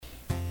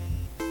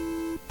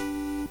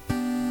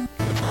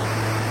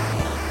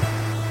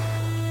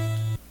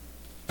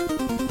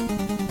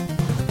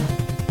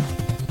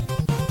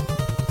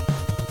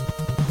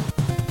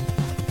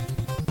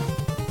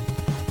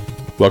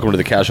Welcome to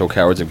the Casual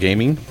Cowards of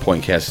Gaming,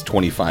 Pointcast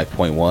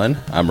 25.1.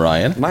 I'm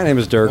Ryan. My name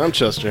is Dirk. I'm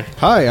Chester.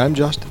 Hi, I'm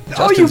Justin.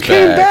 Oh, you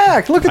came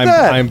back! Look at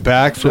that! I'm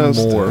back for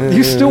more.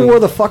 You still wore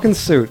the fucking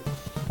suit.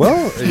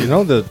 Well, you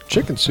know, the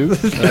chicken suit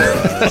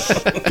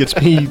gets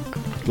me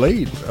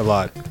laid a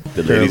lot.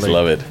 The ladies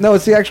love it. No,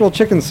 it's the actual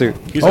chicken suit.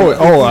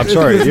 I'm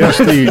sorry. Yes,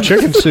 the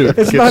chicken suit.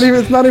 It's not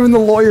even the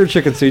lawyer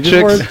chicken suit. You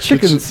just wear a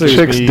chicken suit.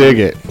 Chicks dig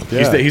it.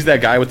 Yeah. He's that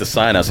guy with the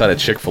sign outside of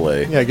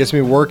Chick-fil-A. Yeah, it gets me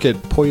work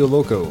at Pollo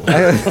Loco all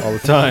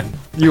the time.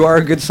 You are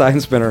a good sign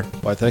spinner.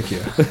 Why, thank you.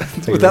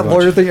 If that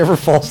lawyer thing ever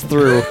falls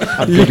through,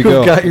 good to go.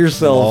 you've got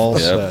yourself. All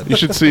set. You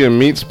should see a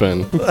meat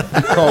spin.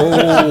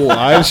 Oh,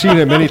 I've seen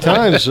it many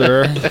times,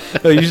 sir.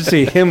 No, you should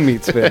see him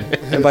meat spin.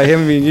 And by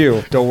him, I mean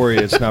you. Don't worry,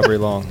 it's not very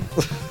long.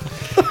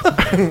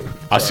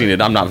 I've seen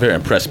it. I'm not very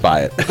impressed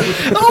by it.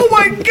 Oh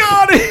my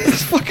god!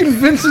 It's fucking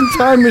Vincent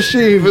Time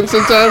Machine.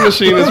 Vincent Time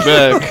Machine is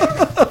back.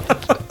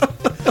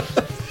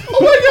 Oh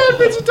my god,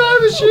 Vincent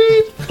Time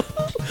Machine!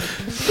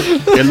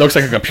 It looks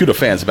like a computer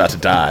fan's about to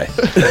die.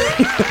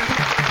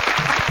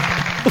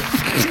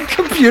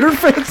 Computer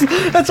fans?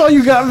 That's all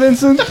you got,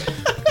 Vincent?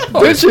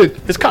 Vincent!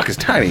 His cock is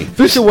tiny.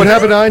 Vincent, what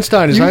happened to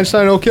Einstein? Is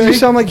Einstein okay? You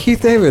sound like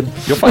Keith David.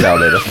 You'll find out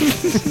later.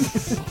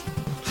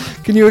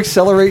 Can you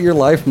accelerate your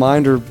life,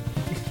 mind, or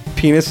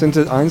penis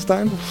into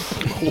Einstein?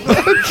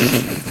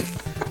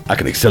 I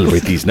can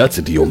accelerate these nuts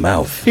into your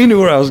mouth. He knew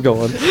where I was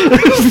going.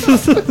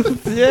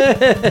 Yeah.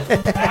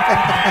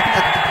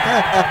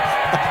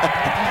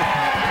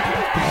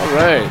 All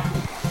right.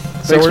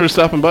 Thanks for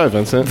stopping by,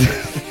 Vincent.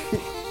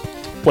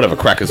 Whatever,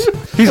 crackers.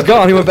 He's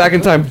gone. He went back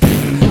in time.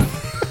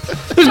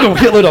 There's no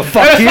Hitler to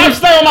fuck you. Stop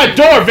staying on my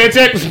door,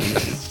 Vincent!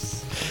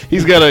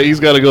 He's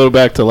gotta go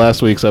back to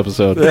last week's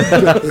episode.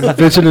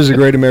 Vincent is a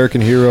great American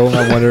hero.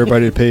 I want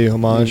everybody to pay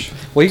homage.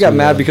 Well, he got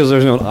mad because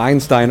there's no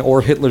Einstein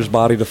or Hitler's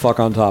body to fuck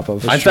on top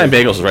of. Einstein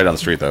Bagels is right down the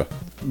street, though.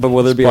 But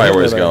will there be Probably a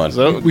where he's Hitler going.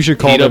 So We should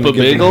call heat them up a and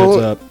give them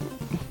bagel. heads up.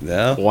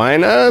 Yeah. Why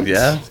not?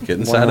 Yeah. Get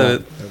inside Why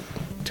of it.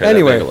 Tear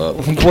Anyway, that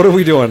bagel up. what are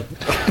we doing?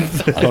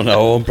 I don't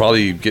know. I'm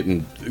probably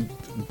getting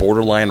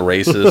borderline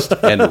racist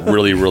and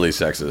really, really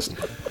sexist.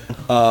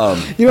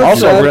 You know,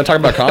 Also, we're going to talk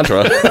about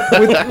Contra.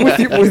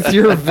 with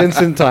your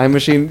Vincent Time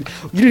Machine,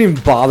 you didn't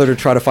even bother to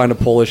try to find a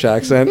Polish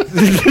accent.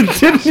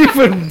 Didn't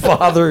even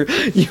bother.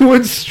 You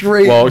went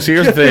straight. Well, see,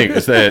 here's the thing: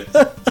 is that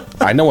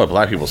I know what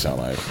black people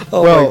sound like,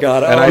 oh well, my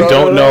god! and I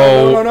don't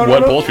know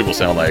what Polish people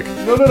sound like.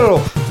 No.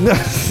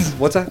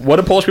 What's that? What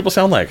do Polish people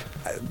sound like?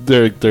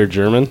 They're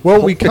German.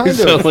 Well, we kind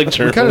sound like of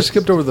Germans.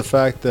 skipped over the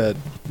fact that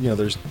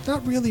there's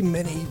not really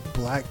many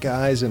black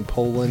guys in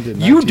Poland.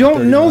 In You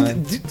don't know.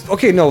 1939.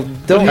 Okay, no.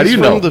 Don't. How do you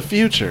He's know? from the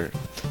future.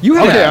 You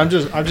have Okay, a, I'm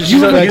just. He's a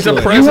you have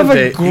present a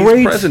day. great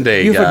He's present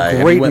day You guy, have and a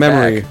he great went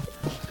memory. back.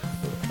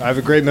 I have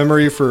a great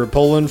memory for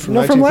Poland from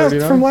No, from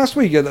 1939. last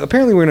week.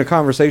 Apparently, we were in a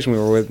conversation we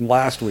were with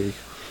last week.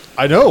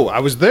 I know. I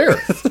was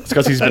there. It's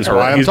because he's been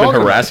why I'm he's been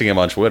talking about harassing him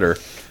on Twitter.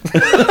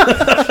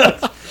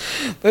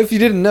 But if you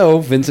didn't know,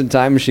 Vincent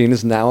Time Machine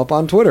is now up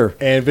on Twitter.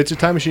 And Vincent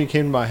Time Machine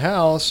came to my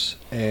house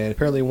and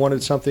apparently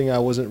wanted something I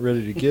wasn't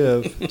ready to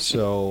give.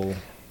 So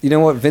You know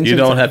what, Vincent? You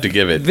don't have to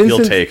give it.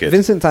 Vincent, He'll take it.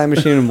 Vincent Time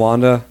Machine and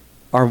Wanda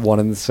are one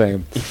and the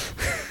same.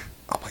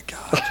 oh my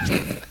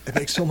god, it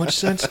makes so much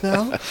sense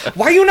now.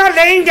 Why are you not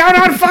laying down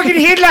on fucking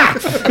Hitler?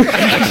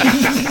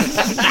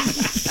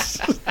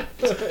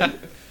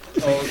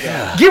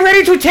 Get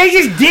ready to take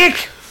his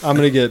dick. I'm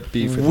gonna get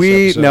beef. For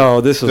this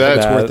episode. This was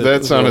That's bad.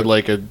 that sounded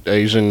like an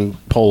Asian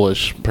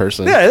Polish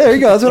person. Yeah, there you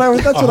go. That's what I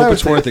was. That's I what I hope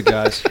was. it's worth it,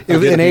 guys.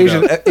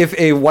 If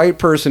a white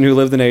person who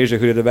lived in Asia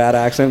who did a bad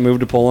accent moved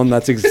to Poland,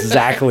 that's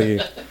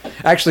exactly.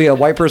 Actually, a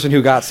white person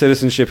who got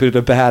citizenship who did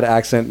a bad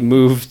accent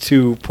moved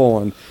to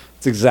Poland.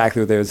 That's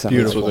exactly what they would sound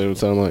That's like. what they would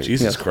sound like.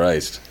 Jesus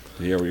Christ!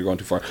 Yeah, you're going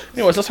too far.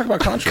 Anyways, let's talk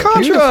about Contra.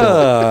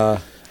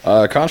 Contra.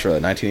 Contra,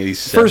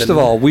 1987. First of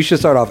all, we should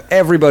start off.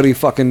 Everybody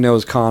fucking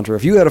knows Contra.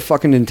 If you had a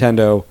fucking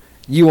Nintendo,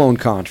 you own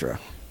Contra.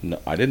 No,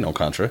 I didn't know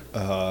Contra.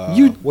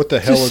 What the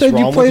hell just is said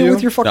wrong you played with you?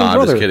 with your fucking No, I'm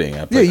brother. just kidding.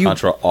 I play you,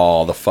 Contra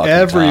all the fucking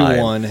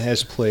Everyone time.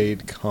 has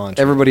played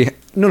Contra. Everybody,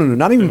 no,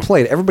 not even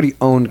played. Everybody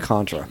owned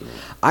Contra.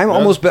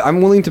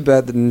 I'm willing to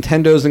bet that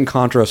Nintendo's and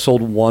Contra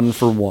sold 1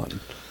 for 1.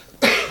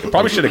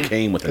 Probably should have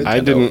came with Nintendo I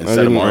didn't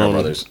instead of Mario own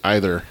Brothers.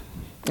 either.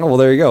 Oh well,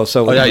 there you go.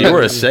 So Oh yeah, you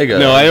were a Sega.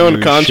 No, I owned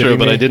you Contra, shitting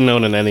but me? I didn't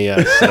own an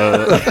NES.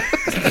 So.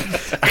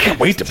 I can't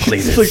wait to play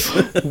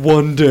this.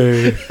 one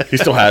day. He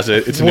still has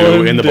it. It's One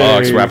new in the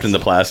box, day. wrapped in the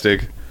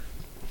plastic.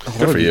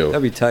 Good for you.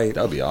 That'd be tight.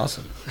 That would be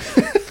awesome.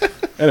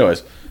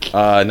 Anyways,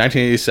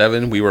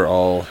 1987, we were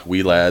all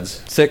wee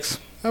lads. 6.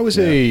 I was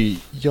a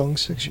young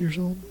 6 years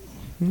old.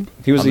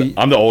 He was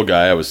I'm the old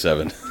guy. I was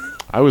 7.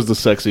 I was the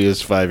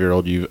sexiest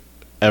 5-year-old you've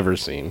ever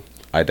seen.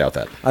 I doubt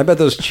that. I bet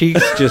those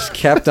cheeks just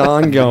kept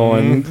on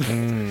going.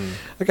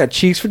 I got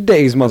cheeks for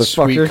days,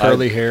 motherfucker. Sweet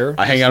curly hair.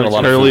 I hang out in a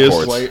lot of food Curliest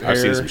courts. white I've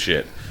seen hair. some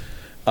shit.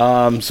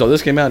 So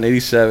this came out in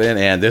 87,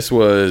 and this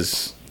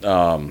was...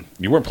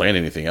 you weren't playing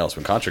anything else.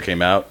 When Contra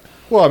came out,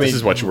 Well, I mean, this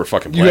is what you were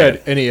fucking you playing.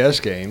 had NES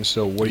games,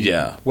 so what?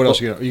 What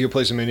else? You could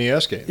play some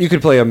NES games. You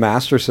could play a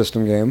Master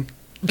System game.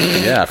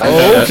 Yeah.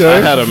 Oh, okay. I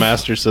had a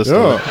Master System.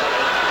 Yeah.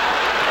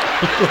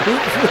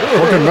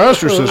 Fucking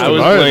Master System. I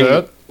was I had playing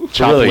that.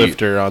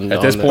 Choplifter on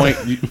At this the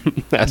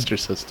point, Master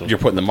System. you're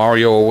putting the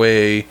Mario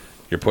away.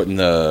 You're putting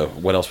the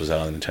what else was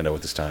out on Nintendo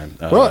at this time?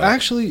 Well,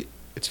 actually,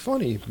 it's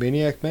funny.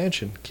 Maniac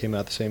Mansion came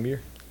out the same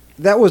year.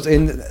 That was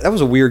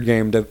a weird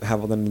game to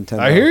have on the Nintendo.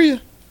 I hear you.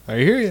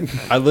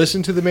 I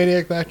listened to the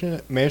Maniac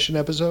Mansion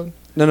episode.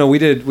 No, we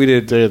did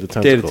Day of the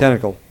Tentacle. Day of the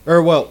Tentacle.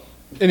 Or, well,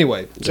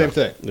 anyway, same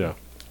thing. Yeah.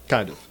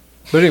 Kind of.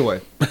 But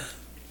anyway,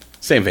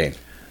 same vein.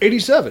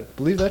 87.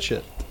 Believe that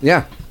shit.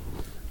 Yeah.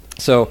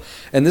 So,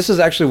 and this is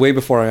actually way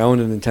before I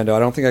owned a Nintendo. I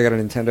don't think I got a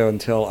Nintendo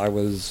until I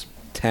was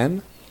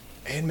 10.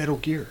 And Metal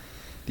Gear.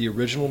 The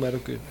original Metal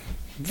Gear.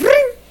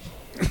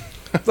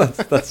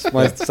 That's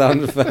my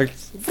sound effect.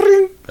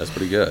 That's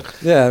pretty good.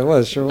 Yeah, it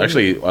was. Sure was.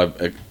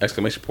 Actually,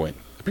 exclamation point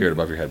appeared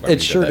above your head.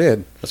 It sure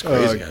did. That's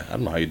crazy. I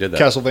don't know how you did that.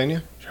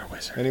 Castlevania? You're a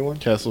wizard. Anyone?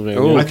 Castlevania.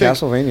 Oh, I think-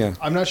 Castlevania.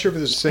 I'm not sure if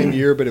it was the same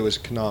year, but it was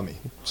Konami.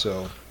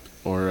 So,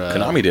 Or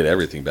Konami did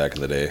everything back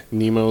in the day.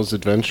 Nemo's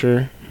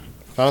Adventure.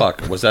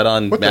 Fuck, was that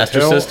on What the Master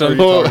hell System? are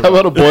you Oh, how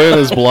about a boy and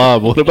his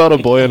blob? What about a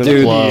boy and his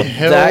Dude, blob?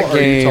 hell that are you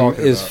game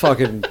talking is about?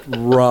 fucking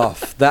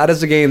rough. That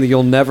is a game that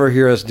you'll never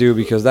hear us do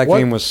because that What?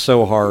 game was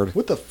so hard.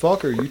 what the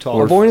fuck are you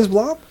talking Or about? Boy and His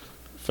Blob?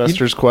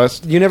 Fester's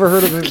Quest. You never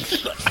heard of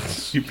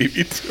it? You beat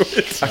me to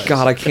it.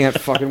 God, I can't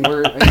fucking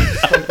wear it.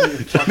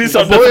 I need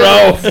something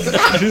to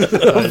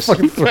throw.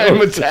 Fucking throw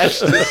I'm it. attached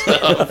to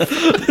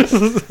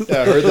stuff.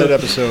 Yeah, I heard that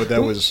episode.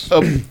 That was...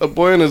 A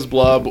boy and his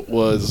blob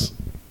was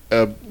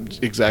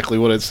exactly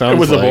what it sounds It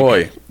was like. a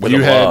boy with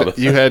you a had blob.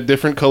 you had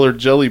different colored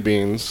jelly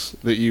beans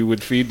that you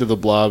would feed to the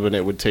blob, and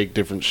it would take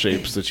different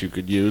shapes that you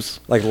could use.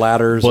 Like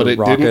ladders But or it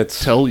rockets. didn't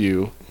tell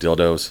you.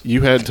 Dildos.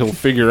 You had to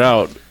figure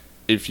out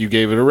if you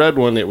gave it a red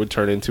one, it would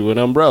turn into an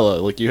umbrella.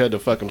 Like you had to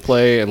fucking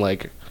play, and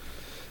like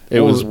it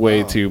was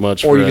way too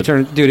much. Or for you a could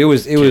turn... Dude, it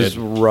was kid.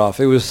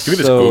 rough. It was You can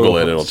just so... Google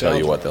it. It'll tell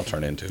you what they'll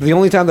turn into. The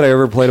only time that I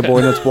ever played a Boy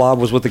and Its Blob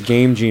was with the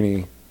Game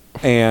Genie,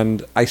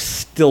 and I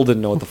still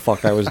didn't know what the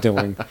fuck I was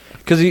doing.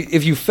 Because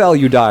if you fell,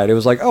 you died. It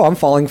was like, oh, I'm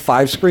falling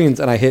 5 screens,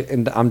 and I hit,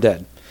 and I'm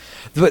dead.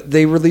 But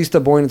they released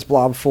a Boy and Its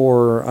Blob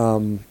for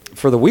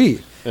the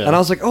Wii, Yeah. and I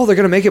was like, oh, they're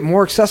going to make it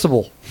more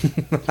accessible.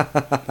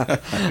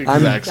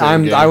 Exact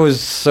same game. I was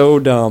so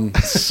dumb,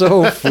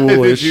 so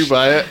foolish. Did you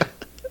buy it?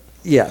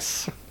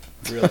 Yes.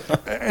 Really?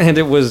 And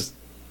it was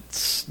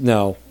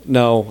no.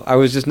 I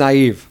was just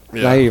naive.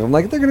 Yeah. Naive. I'm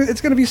like,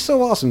 it's gonna be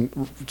so awesome.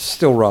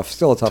 Still rough.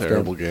 Still a tough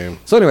Terrible game. game.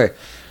 So anyway,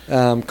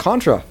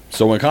 Contra.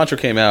 So when Contra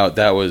came out,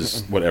 that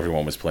was what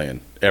everyone was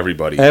playing.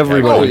 Everybody.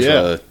 Everybody. had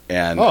Oh, Contra,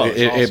 And Oh, it, it's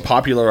it awesome.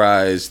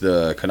 popularized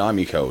the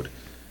Konami code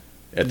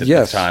at the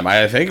Yes. time.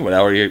 I think it would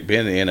already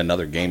been in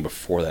another game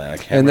before that. I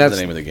can't And remember that's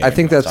the name of the game. I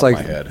think off that's the top like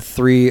of my head.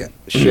 3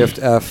 Shift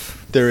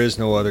F There is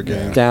no other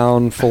game.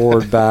 down,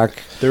 forward,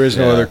 back. There is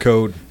no Yeah. other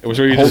code. It was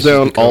where you Hold just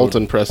down the code. Alt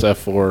and press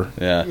F4.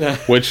 Yeah.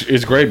 Which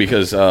is great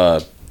because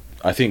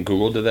I think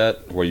Google did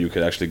that, where you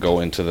could actually go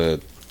into the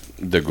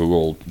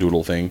Google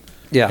Doodle thing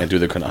Yeah. and do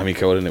the Konami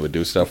code, and it would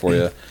do stuff for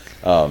you.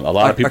 A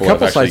lot of A people have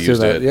couple actually sites do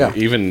used that, it. yeah.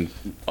 Even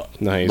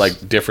Nice.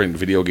 like different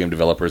video game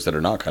developers that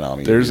are not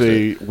Konami. There's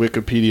use a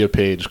Wikipedia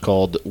page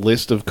called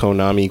List of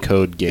Konami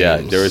Code Games. Yeah,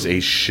 there is a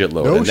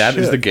shitload, No and that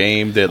is shit. the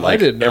game that I like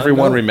did not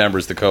everyone know.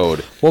 remembers the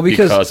code. Well,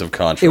 because of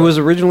Contra. It was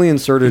originally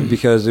inserted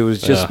because it was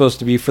just Yeah. supposed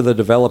to be for the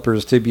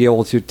developers to be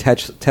able to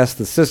test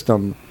the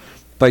system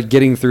by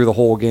getting through the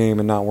whole game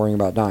and not worrying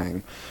about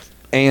dying.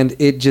 And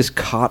it just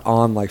caught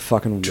on like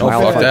fucking oh, fuck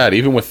wildfire. that!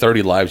 Even with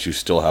 30 lives, you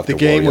still have The to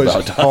game worry was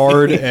about dying.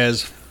 hard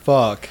as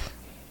fuck.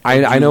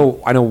 I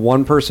know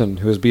one person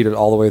who has beat it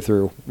all the way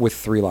through with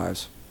 3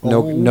 lives.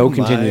 No Oh no my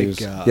continues.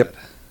 God. Yep.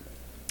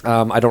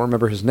 I don't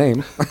remember his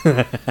name.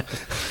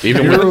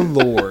 Even Dear with,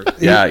 Lord.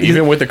 yeah,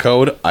 even with the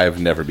code, I've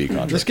never beat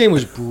Contra. This game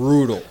was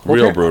brutal.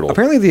 Real brutal.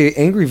 Apparently, the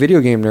angry video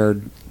game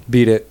nerd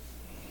beat it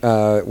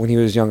when he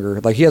was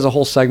younger. Like he has a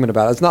whole segment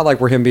about it. It's not like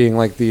we're him being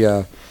like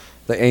the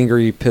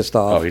angry, pissed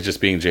off. Oh, he's just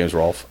being James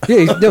Rolfe.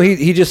 Yeah,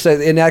 he just said,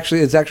 and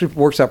actually, it actually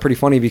works out pretty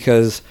funny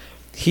because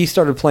he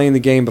started playing the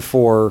game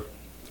before,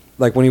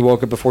 like when he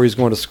woke up before he was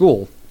going to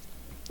school,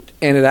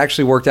 and it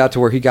actually worked out to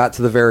where he got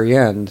to the very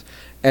end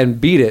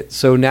and beat it.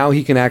 So now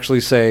he can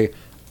actually say,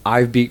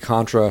 "I've beat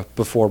Contra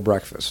before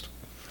breakfast."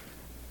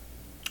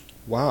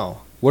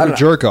 Wow. I What a don't-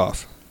 jerk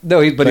off. No,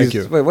 but Thank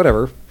he's you. wait,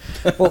 whatever.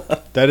 Well,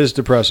 That is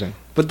depressing.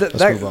 but Let's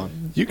that move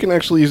on. You can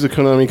actually use the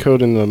Konami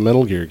code in the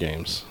Metal Gear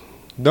games.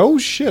 No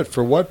shit.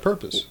 For what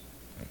purpose?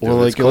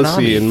 Well, it's like let's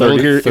see, Konami. in Metal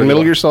 30 Gear, 30 in Metal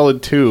one. Gear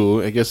Solid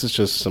 2, I guess it's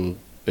just some.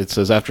 It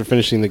says after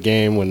finishing the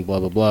game, when blah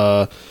blah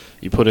blah,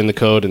 you put in the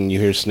code and you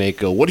hear Snake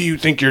go, "What do you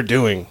think you're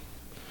doing?"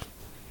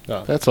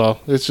 Oh. That's all.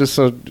 It's just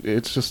a.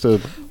 It's just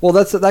a well,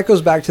 that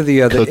goes back to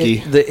the Cookie.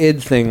 the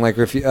id thing. Like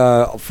if you,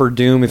 for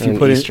Doom, if you an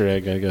put Easter in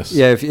egg, I guess.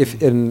 yeah,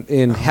 if in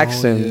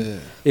Hexen. yeah.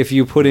 If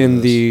you put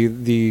in Yes.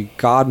 the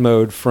God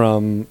mode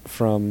from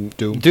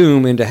Doom.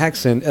 Doom into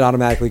Hexen, it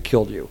automatically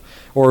killed you.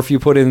 Or if you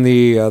put in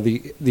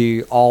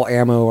the all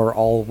ammo or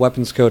all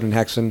weapons code in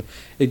Hexen,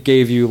 it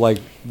gave you like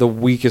the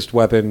weakest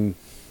weapon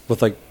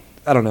with like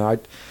I don't know.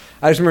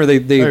 I just remember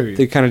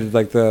they kind of did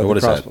like the What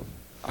is that? crossbow.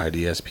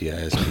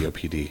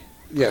 IDSPISPOPD.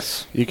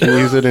 Yes. You can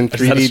use it in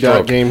just had a 3D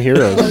stroke. Game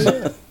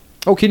Heroes.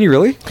 Oh, can you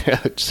really? Yeah,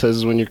 it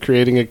says when you're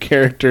creating a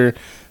character,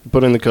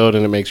 put in the code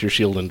and it makes your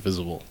shield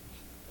invisible.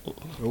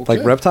 Like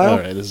Okay. Reptile? All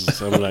right, this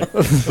is I'm like,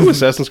 ooh,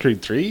 Assassin's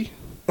Creed 3.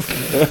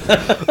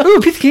 Ooh,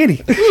 piece of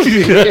candy.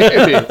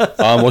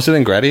 Was it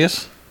in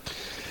Gradius?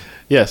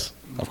 Yes,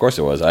 Of course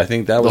it was. I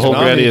think that the was whole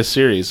Konami. Gradius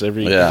series.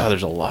 Yeah.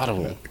 There's a lot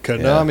of them.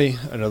 Konami,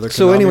 another Konami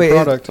So anyway,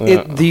 product.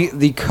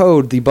 the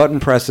code, the button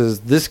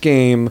presses, this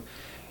game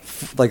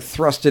like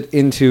thrust it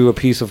into a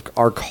piece of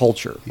our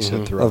culture. He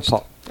said Of thrust.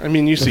 pop. I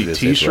mean, you see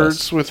This is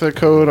T-shirts with a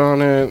code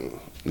on it.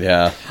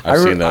 Yeah, I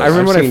I've re- seen those. I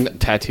remember I've when I seen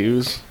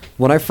tattoos.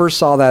 When I first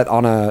saw that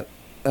on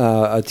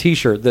a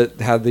T-shirt that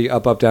had the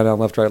up, down,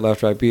 left,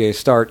 right, BA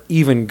start,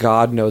 even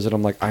God knows it.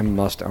 I'm like, I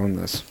must own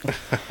this,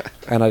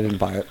 and I didn't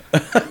buy it.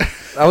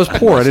 I was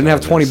poor. I didn't have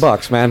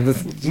 $20, man.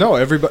 No,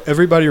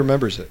 everybody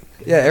remembers it.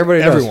 Yeah, everybody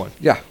does. Everyone.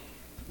 Yeah.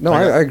 No,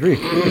 I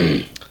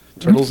agree.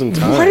 Turtles in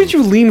Time. Why did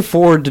you lean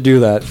forward to do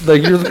that?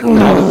 Like you're.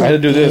 I had to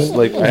do this.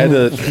 Like I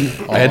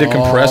had to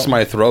compress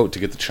my throat to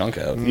get the chunk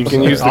out. You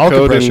can use the I'll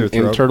code compress your in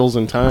throat. Turtles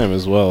in Time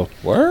as well.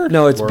 Word.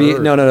 No, it's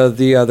Word. no.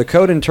 The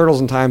code in Turtles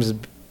in Time is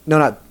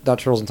not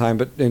Turtles in Time,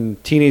 but in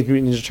Teenage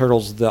Mutant Ninja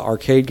Turtles, the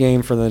arcade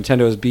game for the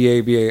Nintendo is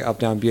BA up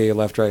down BA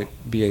left right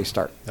BA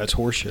start. That's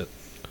horseshit.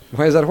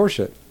 Why is that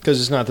horseshit?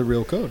 Because it's not the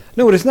real code.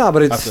 No, it's not.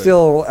 But it's Absolutely.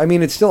 still. I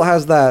mean, it still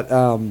has that.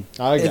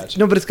 I it- got you.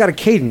 No, but it's got a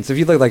cadence. If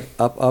you look like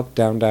up,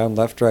 down,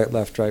 left, right,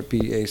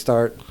 BA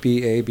start,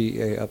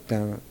 BA, up,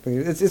 down.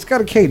 It's got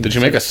a cadence. Did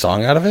you make a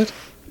song out of it?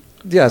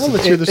 Yes, Well,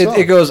 let's hear the song.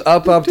 it goes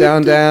up,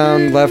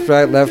 down, left,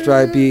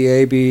 right,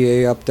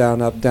 BA, up, down.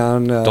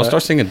 Don't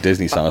start singing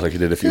Disney songs like you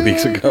did a few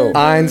weeks ago.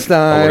 Einstein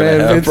Oh, we're gonna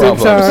and have it's a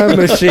time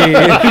problems. machine.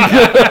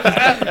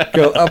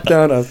 Go up,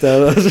 down.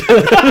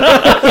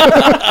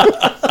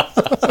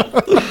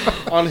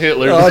 On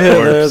Hitler's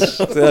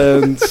Oh, corpse.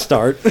 and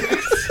start.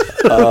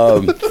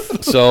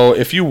 So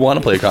if you want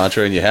to play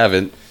Contra and you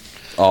haven't,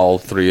 all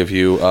three of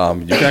you, you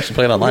can actually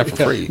play it online for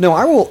free. No,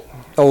 I will.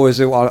 Oh, is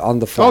it on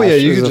the Flash? Oh yeah,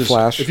 you Is can it just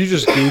Flash? if you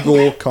just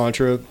Google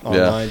Contra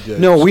online.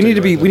 No, just we take need it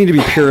to be right we need to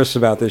be purists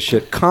about this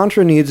shit.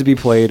 Contra needs to be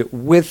played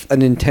with a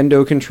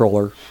Nintendo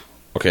controller.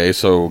 Okay,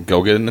 so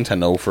go get a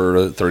Nintendo for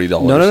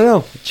 $30.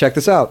 No. Check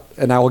this out,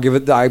 and I will give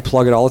it. I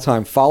plug it all the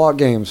time. Fallout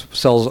Games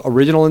sells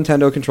original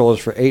Nintendo controllers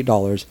for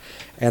 $8,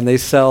 and they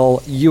sell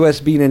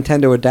USB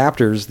Nintendo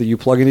adapters that you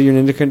plug into your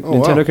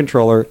Nintendo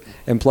controller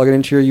and plug it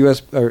into your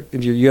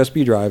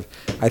USB drive.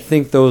 I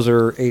think those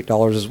are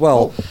 $8 as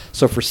well.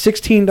 So for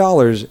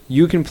 $16,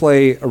 you can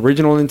play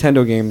original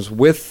Nintendo games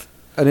with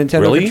a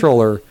Nintendo Really?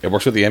 controller It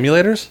works with the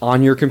emulators?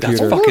 on your That's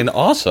computer. fucking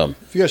awesome.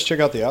 If you guys check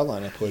out the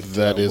outline I put,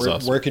 That is where,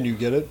 awesome. Where can you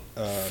get it?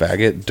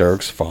 Faggot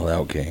Dirk's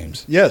Fallout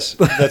Games. Yes,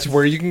 that's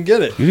where you can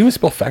get it. You didn't even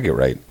spell faggot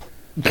right.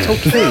 It's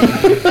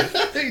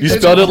okay. You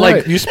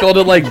spelled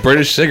it like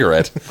British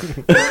cigarette.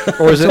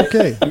 Or is it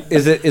okay.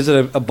 Is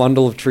it a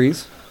bundle of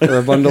trees or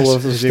a bundle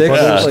of Is it sticks? a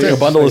bundle Yeah, of Like- it's a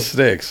bundle of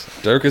sticks.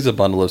 Dirk is a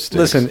bundle of sticks.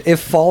 Listen,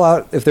 if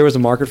there was a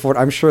market for it,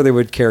 I'm sure they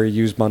would carry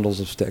used bundles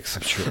of sticks.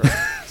 I'm sure.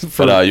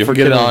 but you can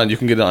get it on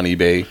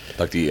eBay,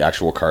 like the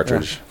actual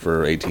cartridge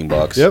for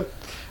 $18. Yep.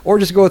 Or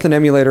just go with an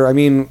emulator. I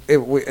mean,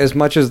 as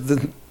much as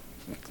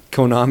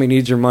Konami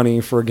needs your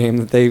money for a game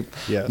that they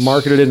Yes.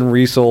 marketed and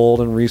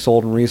resold.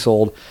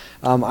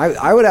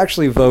 I would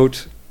actually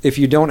vote, if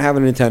you don't have a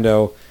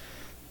Nintendo,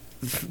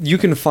 you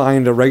can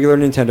find a regular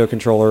Nintendo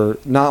controller,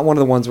 not one of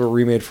the ones that were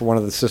remade for one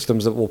of the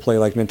systems that will play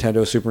like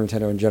Nintendo, Super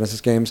Nintendo, and Genesis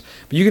games.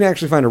 But you can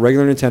actually find a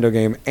regular Nintendo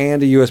game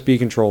and a USB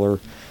controller,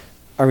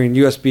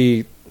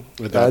 USB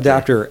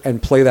adapter,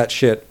 and play that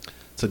shit.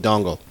 It's a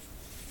dongle.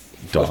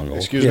 Dongle.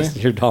 Excuse Yes,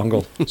 me. your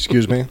dongle.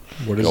 Excuse me.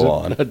 What is Go it?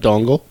 on. A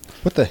dongle.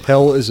 What the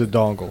hell is a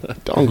dongle?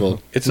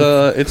 Dongle. It's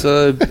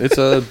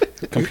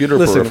a computer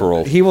Listen,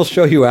 peripheral. he will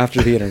show you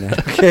after the internet.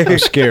 Okay, I'm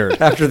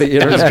scared. after the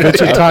internet.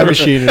 It's a time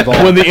machine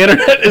involved. When the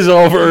internet is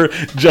over,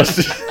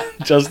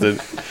 Justin,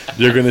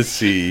 you're gonna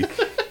see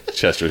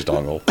Chester's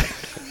dongle.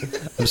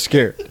 I'm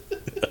scared.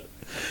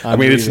 I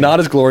mean, it's not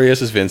as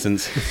glorious as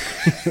Vincent's,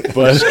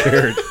 but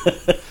scared.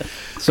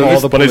 So Call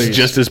this- the but it's police.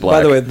 just as black.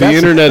 by the way, The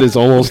internet is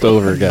almost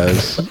over,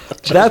 guys.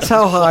 that's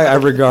how high I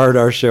regard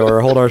our show, or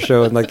hold our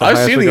show in like the I've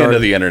highest seen the regard. end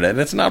of the internet, and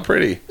it's not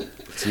pretty.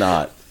 It's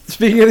not.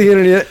 Speaking of the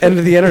internet, end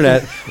of the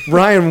internet,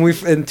 Ryan,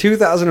 in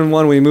 2001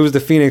 when we moved to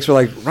Phoenix, we're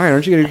like, Ryan,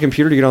 aren't you getting a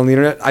computer to get on the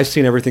internet? I've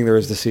seen everything there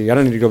is to see. I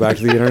don't need to go back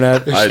to the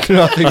internet. There's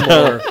nothing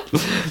more.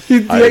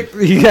 he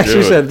actually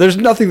Dude. said, "There's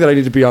nothing that I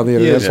need to be on the He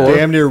internet has for."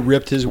 damn near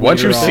ripped his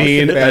Once wiener you've off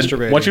seen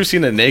masturbating. once you've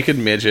seen a naked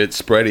midget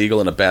spread eagle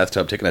in a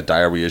bathtub taking a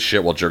diarrhea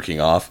shit while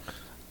jerking off,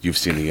 you've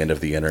seen the end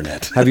of the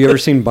internet. Have you ever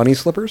seen bunny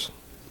slippers?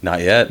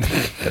 Not yet.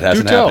 It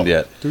hasn't tell. happened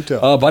yet. Do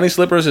tell. Bunny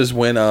slippers is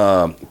when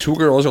two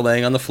girls are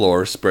laying on the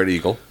floor, spread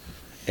eagle,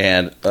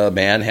 and a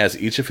man has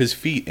each of his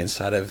feet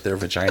inside of their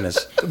vaginas.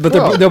 But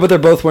they're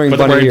both wearing But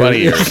they're bunny wearing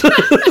bunny ears.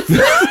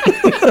 ears.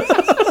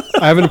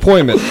 I have an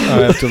appointment. I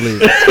have to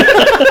leave.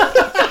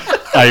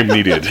 I am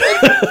needed.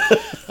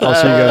 I'll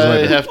see you guys I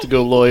later. have to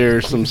go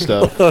lawyer some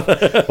stuff.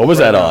 What was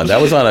that on?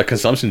 That was on a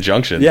Consumption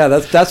Junction. Yeah,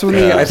 that's when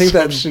Yeah. I think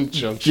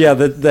that yeah,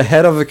 the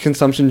head of a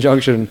Consumption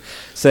Junction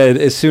said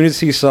as soon as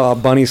he saw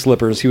bunny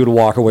slippers, he would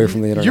walk away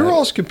from the internet. Your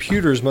all's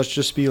computers must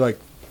just be like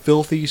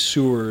filthy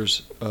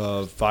sewers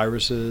of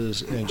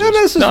viruses and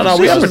just. No,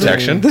 we have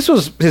protection. This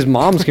was his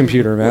mom's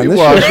computer, man. This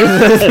Well,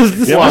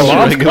 shit- Yeah, my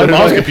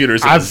mom's computer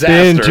is a I've disaster.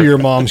 been to your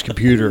mom's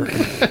computer.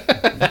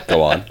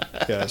 Go on.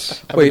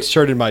 Yes. I've Wait,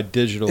 inserted my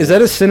digital. is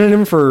that a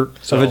synonym for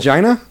a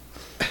vagina?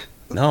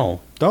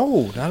 No.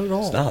 No, not at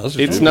all. No, those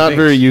are It's two not things.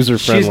 very user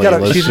friendly.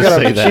 She's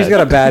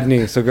got a bad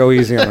knee, so go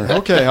easy on her.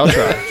 Okay, I'll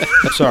try.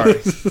 I'm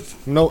sorry.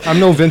 I'm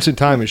no Vincent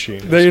Time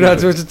Machine. No, you're not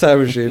doing a time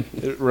machine.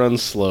 It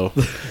runs slow.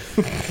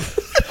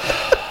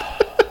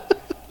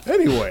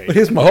 Anyway,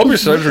 His I hope your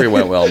surgery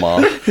went well,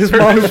 Mom. His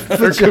mom's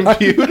Her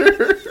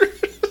computer.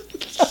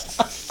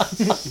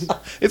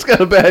 It's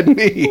got a bad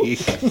knee.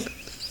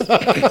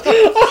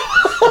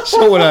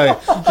 so when I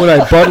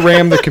butt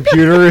ram the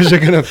computer, is it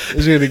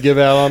gonna give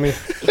out on me?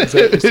 Is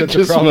that It the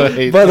just problem?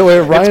 might. By the way,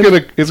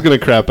 Ryan, It's gonna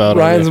crap out.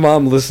 Ryan's on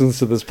mom listens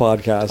to this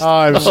podcast.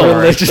 I'm So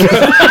sorry. let's just-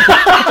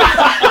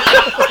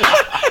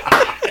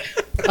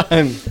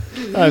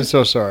 I'm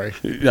so sorry.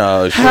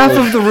 half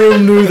of the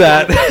room knew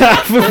that.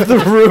 Half of the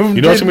room.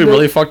 You know what's didn't gonna be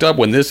really fucked up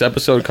when this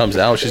episode comes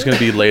out? She's gonna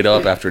be laid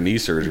up after knee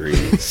surgery.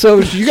 So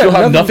you got She'll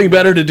have nothing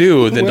better to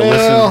do than to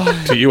Well.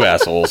 listen to you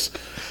assholes.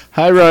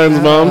 Hi, Ryan's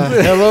mom.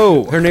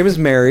 Hello. Her name is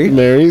Mary,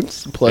 Mary,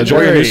 it's a pleasure.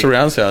 Enjoy your new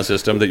surround sound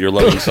system that your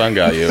loving son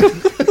got you.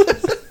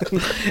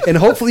 and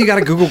hopefully you got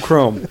a Google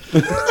Chrome.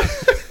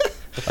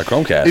 A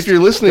Chromecast. If you're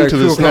listening to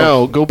this Cool.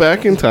 now, go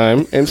back in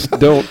time and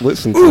don't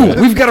listen to Ooh, it.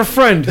 we've got a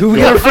friend. We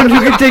got a friend who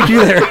can take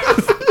you there.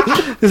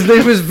 His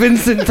name is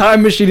Vincent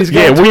Time Machine. He's got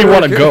yeah, a where you Twitter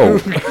want to go?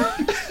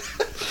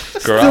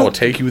 account. Girl, I will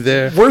take you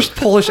there. Worst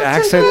Polish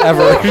accent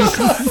ever.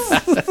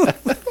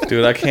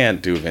 Dude, I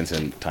can't do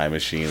Vincent Time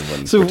Machine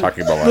when So, we're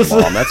talking about my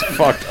listen- mom. That's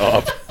fucked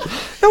up.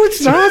 No,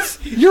 it's not.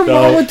 Your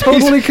mom would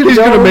totally condone. He's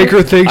gonna make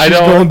her think I she's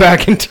don't- going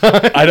back in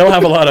time. I don't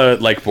have a lot of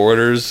like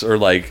borders or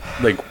like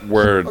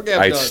where Okay,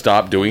 I'm I done.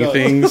 stop doing Done.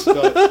 things.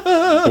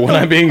 But when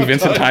I'm being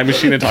Vincent Time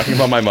Machine and talking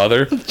about my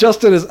mother,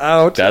 Justin is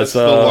out. that's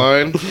the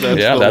line.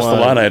 that's the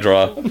line I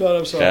draw. I'm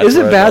sorry. That's Is it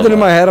where I bad draw that the in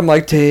my line. head I'm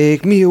like,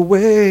 take me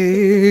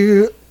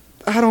away?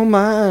 I don't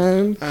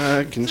mind.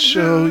 I can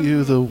show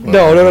you the way.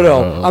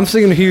 No. I'm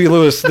singing Huey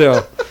Lewis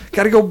still.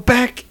 Got to go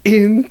back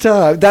in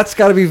time. That's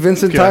got to be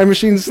Vincent Time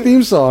Machine's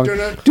theme song. I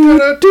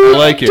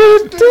like it.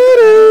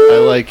 I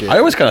like it. I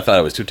always kind of thought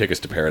it was 2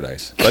 Tickets to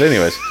Paradise. But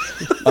anyways,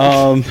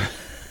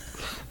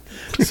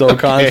 so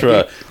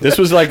Contra, this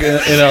was like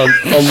in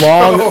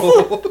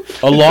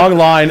a long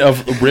line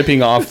of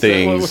ripping off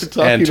things we're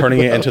talking and turning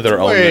it about. into their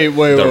own. Wait,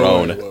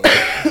 own.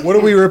 What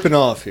are we ripping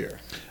off here?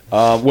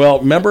 Well,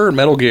 remember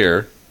Metal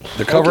Gear?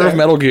 The cover Okay. of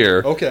Metal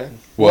Gear Okay.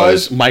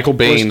 was Michael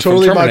Bain was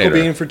totally from Terminator.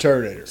 Michael Bean for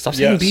Terminator. Stop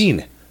saying Yes.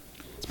 Bean.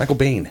 It's Michael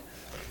Bain.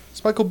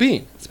 It's Michael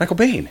Bean. It's Michael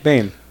Bain.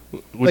 Bane.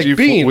 Like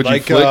Bean, would you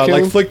like flick him?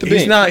 like Flick the Bean.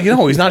 He's not.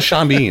 He's not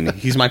Sean Bean.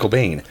 He's Michael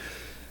Bain.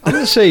 I'm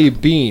gonna say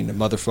Bean,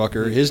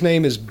 motherfucker. His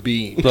name is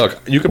Bean.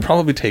 Look, you could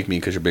probably take me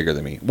because you're bigger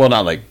than me. Well,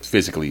 not like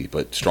physically,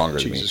 but stronger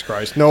than me. Jesus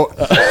Christ. No,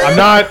 I'm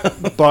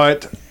not.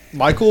 But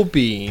Michael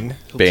Bean.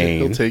 Bain.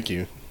 He'll take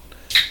you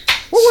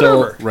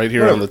So, right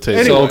here on the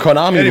table. so Anyway,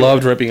 Konami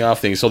loved ripping off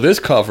things. So this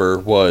cover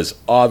was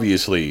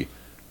obviously,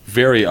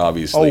 very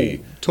obviously,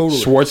 Oh, totally.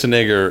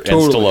 Schwarzenegger and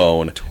Totally.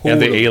 Stallone and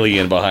the Totally.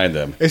 alien behind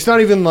them. It's not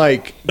even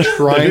like They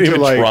trying didn't to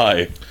even like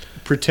try.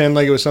 pretend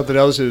like it was something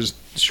else. It was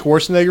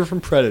Schwarzenegger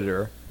from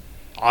Predator,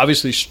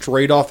 obviously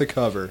straight off the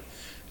cover,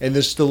 and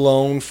this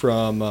Stallone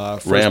from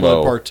First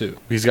Rambo Blood Part 2.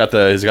 He's got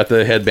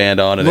the headband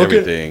on and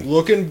everything.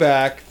 Looking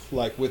back,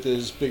 like with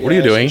his big What are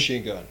you ass doing?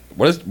 machine gun.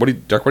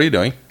 Dirk? What are you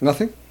doing?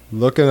 Nothing?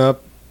 Looking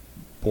up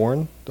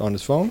porn on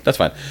his phone. That's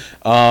fine.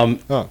 Oh.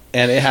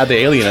 And it had the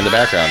alien in the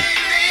background.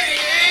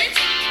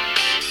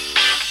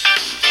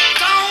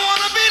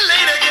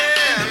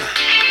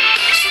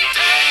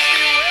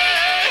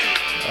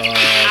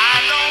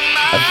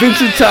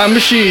 Vincent Time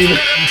Machine.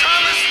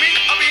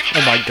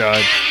 Oh my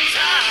god.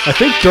 I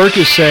think Dirk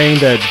is saying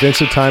that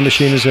Vincent Time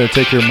Machine is going to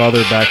take your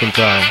mother back in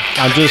time.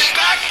 I'm just.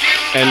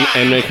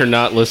 and make her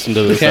not listen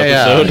to this Yeah,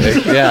 episode.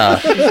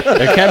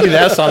 it can't be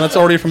that song. That's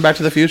already from Back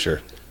to the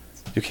Future.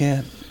 You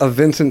can't. A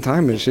Vincent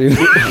Time Machine.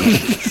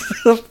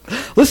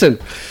 Listen.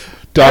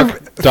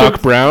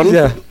 Doc Brown.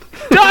 Yeah.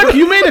 Doc,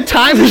 you made a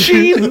time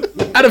machine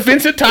out of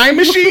Vincent Time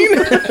Machine?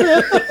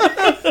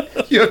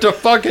 You have to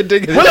fucking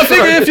dig it. Well, I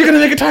figure if you're going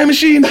to make a time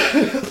machine,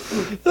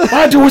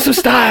 why do it with some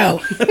style?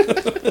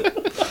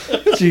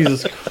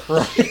 Jesus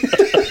Christ.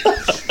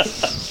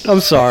 I'm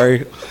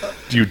sorry.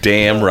 You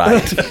damn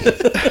right.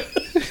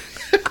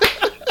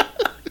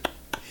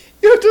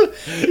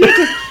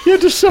 You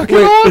have to suck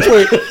it off.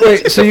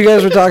 Wait. So you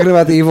guys were talking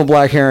about the evil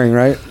black herring,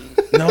 right?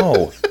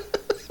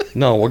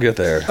 No, we'll get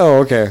there. Oh,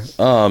 okay.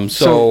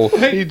 So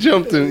You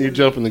jumped in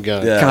the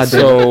gun. yeah, God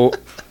damn so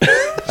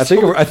I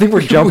think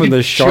we're jumping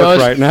the shark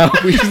right now.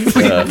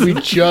 We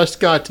just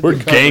got to We're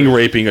the cover. gang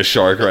raping a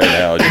shark right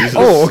now. Jesus.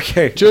 Oh,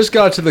 okay. Just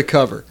got to the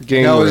cover.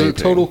 Gang that was a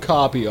raping. total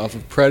copy off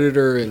of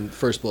Predator and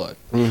First Blood.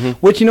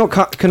 Which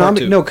Part Konami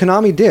two.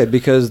 Konami did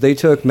because they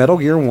took Metal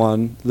Gear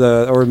 1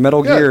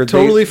 Metal Yeah, Gear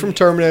totally from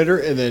Terminator,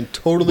 and then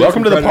totally.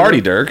 Welcome from to the Predator.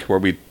 party, Dirk, where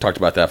we talked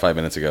about that 5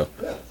 minutes ago.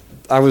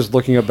 I was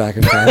looking up back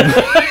in time.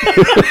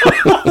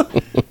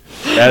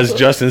 As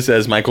Justin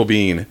says, Michael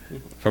Bean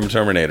from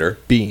Terminator.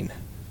 Bean.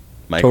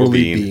 Michael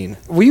Totally Bean. Bean.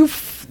 Will you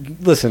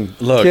listen,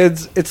 Look.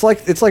 kids? It's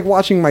like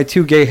watching my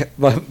two gay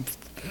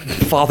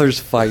fathers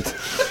fight.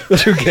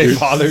 Two gay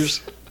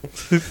fathers.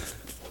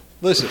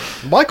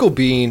 Listen, Michael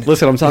Bean.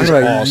 Listen, I'm talking is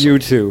about awesome. you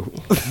two.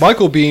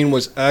 Michael Bean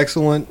was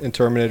excellent in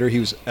Terminator. He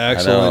was I know.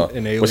 excellent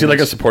in Aliens. Was he like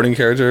a supporting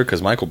character?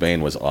 Because Michael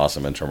Bain was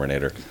awesome in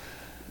Terminator.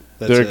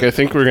 That's Derek, it. I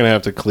think we're gonna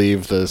have to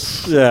cleave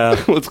this.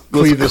 Yeah. Let's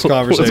Cleave this Let's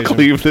conversation.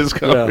 cleave this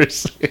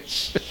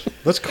conversation.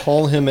 Let's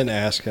call him and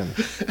ask him,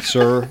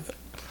 sir.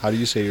 How do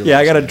you say your? Yeah,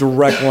 I last got a name?"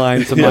 direct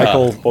line to Yeah,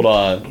 Michael. hold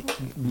on.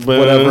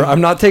 Whatever. I'm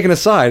not taking a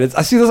side.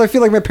 I see this. I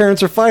feel like my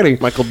parents are fighting.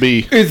 Michael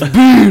B. It's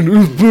Bean.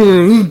 It's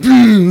Bean. It's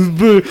Bean.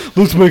 It's Bean.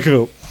 Let's make it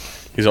up.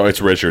 He's always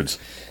Richards.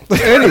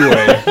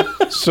 Anyway,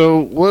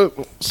 So what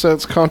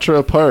sets Contra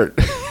apart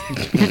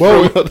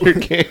well, from other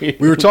games?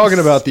 we were talking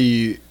about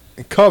the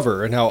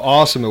cover and how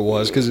awesome it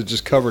was because it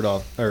just covered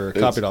off or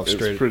copied off It's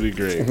straight. pretty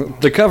great.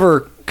 The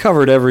cover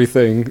covered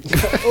everything.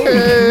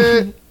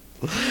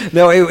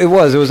 No, it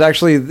was. It was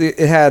actually. It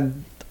had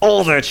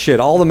all that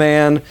shit. All the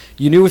man.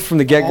 You knew it from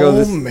the get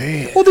go. Oh,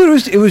 man. Well,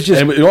 dude, it was just.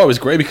 And it was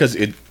great because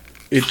it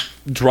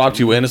dropped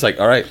you in. It's like,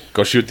 all right,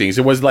 go shoot things.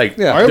 It was like,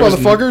 Yeah. All right, there was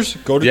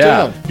motherfuckers, go to yeah,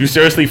 town you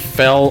seriously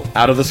fell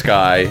out of the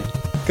sky.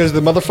 because the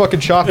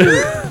motherfucking chopper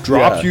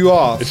dropped Yeah. you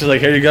off. It's just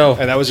like, here you go,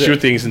 And that was shoot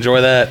it. things,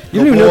 enjoy that. You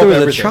didn't even blow know there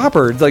up was everything. a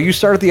chopper. Like you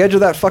start at the edge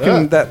of that fucking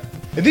Yeah. that.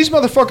 And these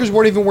motherfuckers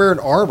weren't even wearing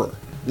armor.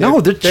 No,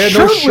 they're They had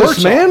no shirtless,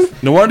 shirts man.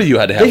 off. No wonder you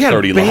had to have They had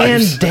 30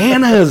 lives.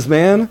 bandanas,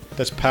 man.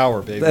 That's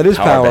power, baby. That is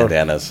Power power.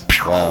 bandanas.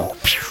 Wow.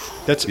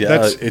 That's Yeah,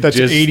 that's it that's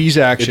just- 80s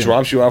action. It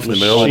drops you off in the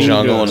middle of the Machine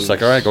jungle, and guns. it's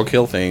like, all right, go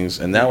kill things.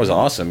 And that was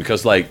awesome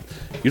because, like,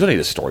 you don't need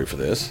a story for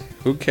this.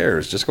 Who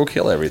cares? Just go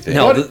kill everything.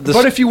 No, But, the-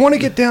 but if you want to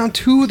get down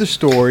to the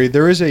story,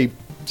 there is a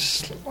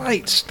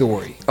slight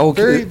story. Oh,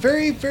 very, it-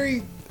 very,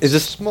 very Is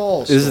this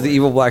small. Is this the story.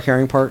 evil black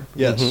herring part?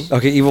 Yes.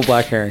 Okay, evil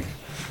black herring.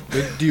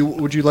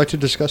 Would you like to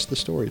discuss the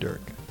story,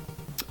 Dirk?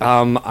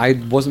 I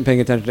wasn't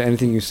paying attention to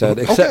anything you said,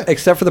 Okay.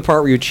 except for the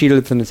part where you cheated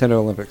at the Nintendo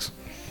Olympics.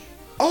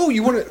 Oh,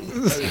 you want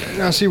to?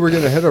 Now, see, we're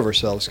getting ahead of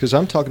ourselves because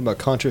I'm talking about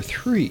Contra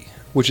 3,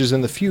 which is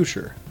in the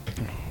future.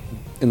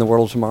 In the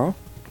world of tomorrow?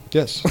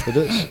 Yes, it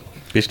is.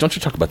 Bitch, don't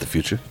you talk about the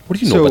future. What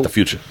do you know So- about the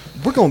future?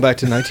 We're going back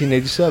to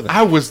 1987.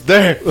 I was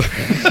there.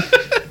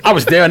 I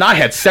was there and I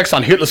had sex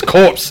on Hitler's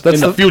corpse in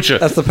the future.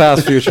 That's the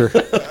past future.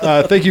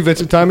 Thank you,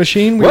 Vincent Time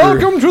Machine. We were-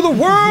 Welcome to the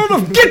world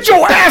of Get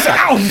your ass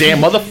out, damn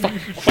motherfucker.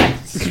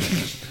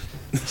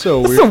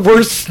 So That's we're, the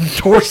worst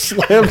door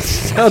slam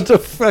sound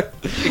effect.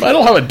 I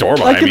don't have a door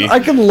behind me. I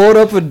can load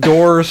up a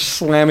door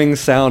slamming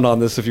sound on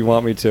this if you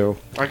want me to.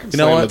 I can You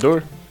know slam what? the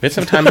door.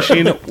 Vincent Time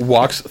Machine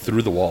walks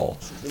through the wall.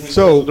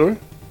 so Door?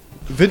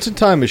 Vincent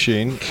Time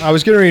Machine. I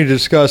was getting ready to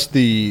discuss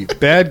the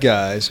bad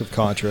guys of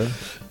Contra,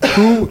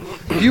 who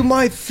you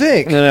might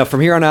think. No,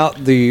 from here on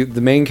out, the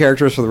main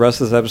characters for the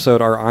rest of this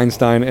episode are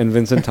Einstein and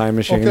Vincent Time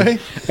Machine. Okay.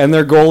 And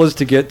their goal is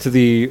to get to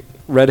the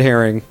red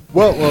herring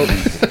Well,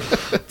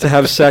 to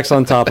have sex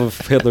on top of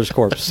Hitler's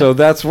corpse. So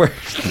that's where.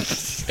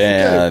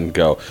 And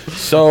go.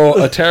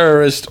 So a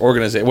terrorist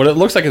organization. What it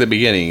looks like at the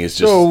beginning is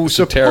just So,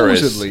 some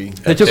terrorists. supposedly-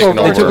 have They took taken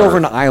over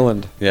an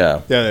island,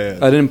 Yeah. yeah.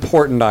 an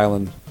important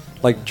island,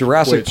 like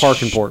Jurassic Which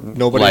Park important.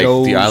 Nobody Like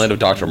knows the island of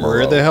Dr. Moreau.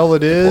 where the hell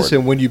it is, Important.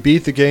 and when you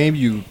beat the game,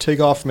 you take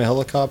off from a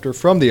helicopter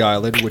from the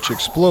island, which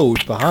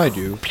explodes behind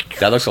you.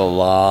 That looks a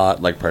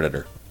lot like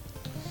Predator.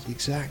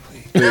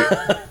 Exactly.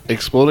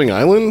 Exploding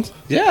island?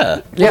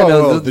 Yeah. Yeah, Well, no,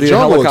 well, the the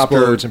jungle helicopter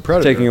explodes in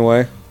Predator. taking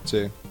away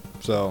See,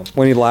 so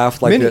when he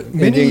laughed like the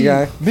Indian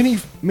guy.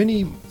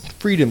 many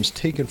freedoms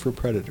taken for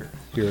Predator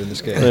here in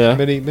this game. Yeah.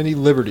 Many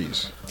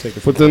liberties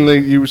taken. For But then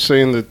you were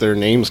saying that their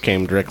names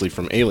came directly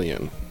from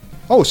Alien.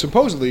 Oh,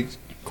 supposedly,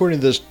 according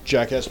to this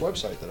jackass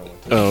website that I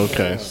went to. Oh,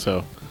 okay.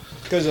 So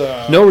Because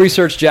No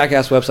research,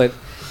 jackass website.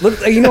 Look,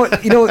 you know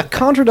what? You know what?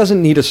 Contra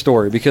doesn't need a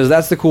story because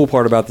that's the cool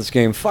part about this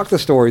game. Fuck the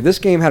story. This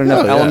game had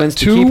enough yeah. elements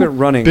to two keep it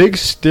running. big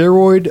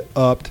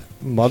steroid-upped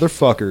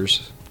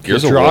motherfuckers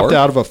Gears of dropped War?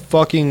 out of a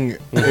fucking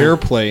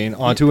airplane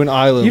onto an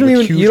island. you don't with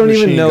even huge you don't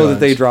even machine know that guns.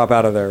 they drop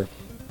out of there.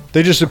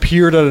 They just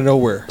appeared out of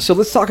nowhere. So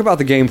let's talk about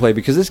the gameplay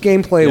because this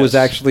gameplay was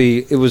Yes.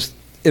 actually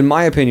in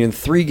my opinion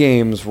 3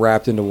 games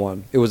wrapped into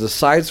one. It was a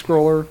side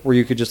scroller where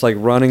you could just like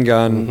run and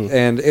gun,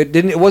 and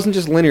it wasn't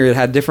just linear. It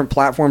had different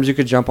platforms you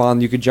could jump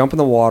on. You could jump in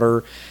the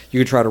water. You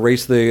could try to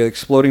race the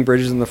exploding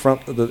bridges in the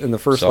front in the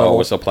first So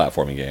level. it's a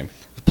platforming game.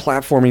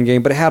 Platforming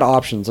game, but it had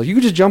options. Like you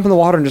could just jump in the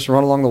water and just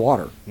run along the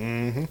water.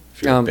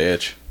 If you're Um, a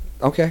bitch.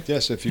 Okay.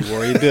 Yes, if you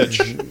were a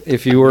bitch.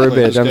 If you were a Like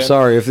bitch, I'm this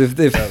sorry. If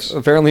Yes.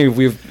 apparently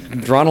we've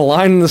drawn a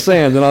line in the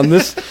sand, and on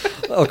this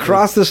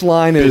Across this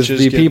line is Bitches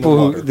the get in people the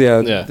who water.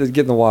 that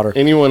get in the water.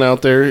 Anyone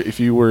out there, if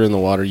you were in the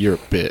water, you're a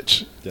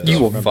bitch. Yeah, You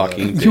a remember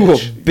fucking that. You a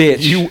bitch.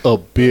 bitch. You a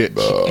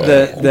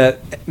bitch.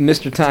 that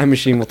Mr. Time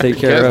Machine will take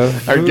care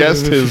of. Our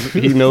guest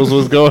he knows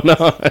what's going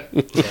on.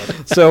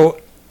 So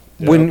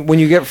when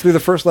you get through the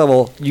first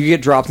level, you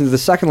get dropped into the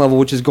second level,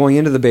 which is going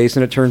into the base,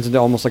 and it turns into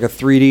almost like a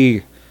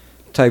 3D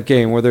type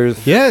game where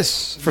there's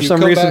Yes. for You some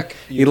come reason back,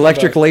 you come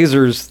electric back.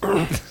 lasers.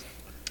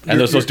 And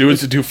there's those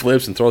dudes that do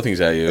flips and throw things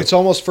at you. It's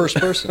almost first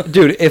person.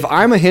 Dude, if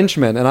I'm a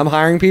henchman and I'm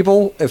hiring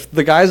people, if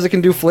the guys that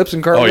can do flips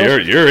and Oh,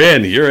 cartwheels, you're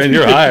in.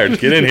 You're hired.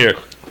 Get in here.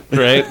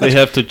 Right? They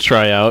have to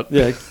try out.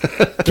 yeah,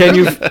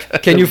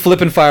 can you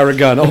flip and fire a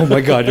gun? Oh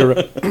my god, you're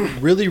right.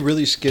 Really,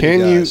 really skinny Can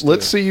you? guys.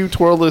 Let's see you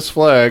twirl this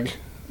flag.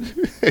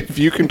 If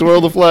you can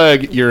twirl the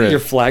flag, you're in. Your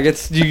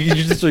flaggots. You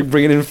just like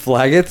bringing in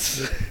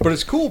flaggots. But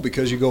it's cool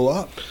because you go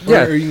up.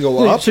 Yeah. Or you can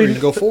go up So or you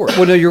can go forward.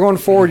 Well, no, you're going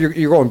forward.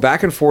 You're going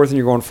back and forth, and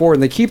you're going forward.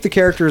 And they keep the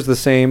characters the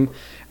same.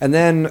 And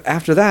then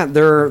after that,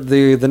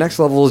 the next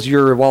level is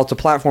while it's a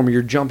platform,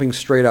 you're jumping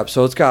straight up.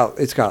 So it's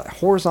got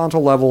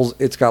horizontal levels.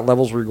 It's got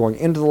levels where you're going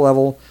into the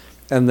level,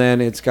 and then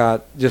it's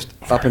got just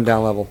up and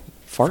down level.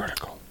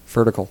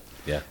 Vertical.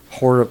 Yeah.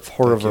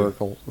 Horticulture.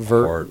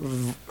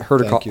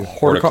 Thank you.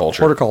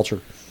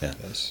 Horticulture.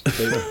 Yes.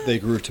 They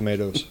grew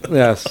tomatoes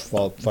Yes.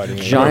 while fighting.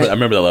 Giant- I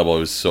remember that level. It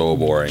was so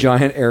boring.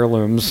 Giant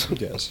heirlooms.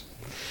 Yes.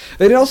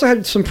 It also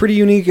had some pretty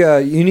unique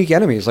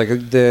enemies, like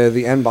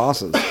the end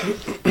bosses.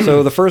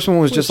 So the first one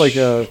was just like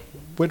a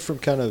Went from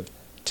kind of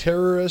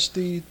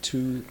terroristy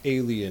to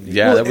alien.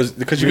 Yeah, Well, that was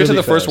because you get to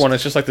really the first fast. one.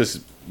 It's just like this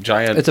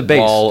giant it's a base.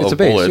 ball It's a of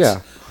base, bullets.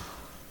 yeah.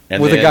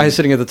 And With then, a guy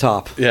sitting at the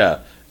top. Yeah,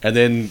 and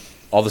then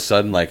all of a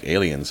sudden, like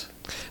aliens.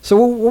 So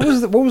what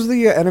was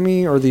the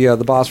enemy or the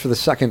boss for the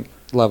second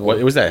level? What,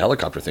 it was that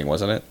helicopter thing,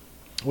 wasn't it?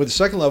 Well, the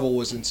second level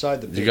was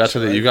inside the base. You got to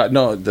the right? you got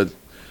no the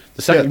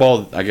second Yeah.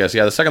 well I guess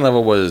the second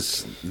level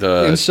was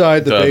the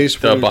Inside the base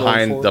the where you're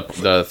behind going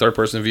the third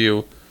person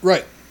view,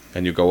 Right.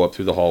 and you go up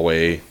through the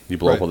hallway, you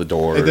blow up Right. all the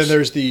doors, And then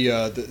there's the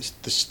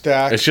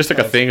stack. it's just like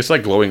a of- thing. It's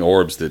like glowing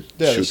orbs that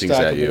Yeah, shoot the things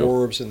stack at of you.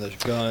 orbs and the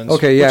guns.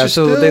 Okay, which yeah. is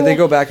So they still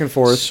go back and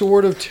forth.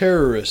 Sort of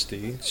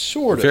terroristy.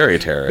 Sort of. Very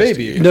terrorist.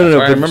 Maybe.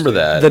 No, I but remember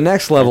that. the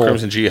next In level-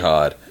 Crimson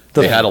Jihad.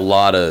 The- They had a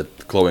lot of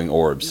glowing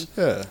orbs.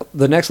 Yeah.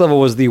 The next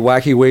level was the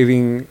wacky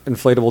waving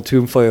inflatable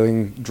tube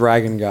flailing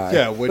dragon guy.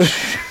 Yeah, which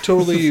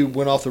totally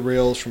went off the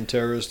rails from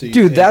terroristy.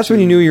 Dude, that's when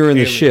you knew you were in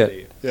the alien-y.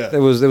 shit. Yeah. It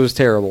was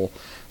terrible.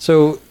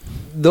 So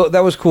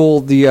that was cool.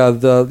 The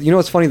you know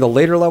what's funny? The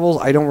later levels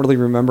I don't really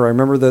remember. I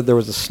remember that there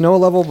was a snow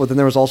level, but then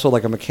there was also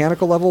like a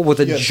mechanical level with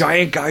a Yes.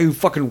 giant guy who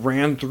fucking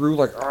ran through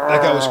like.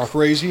 That guy was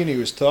crazy and he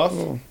was tough.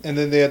 Oh. And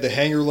then they had the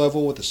hangar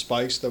level with the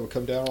spikes that would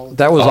come down all the time.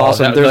 That was Oh,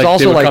 awesome. that- There's like, they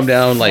also would like come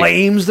down, like-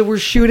 flames that were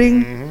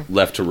shooting.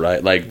 Left to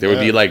right. Like there would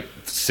be Yeah. like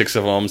 6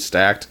 of them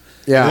stacked.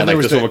 Yeah. And there like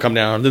was this the- one would come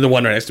down. Then the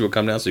one right next to it would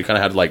come down. So you kind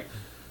of had to like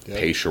Yeah.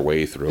 pace your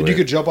way through And it. you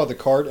could jump on the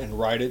cart and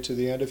ride it to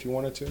the end if you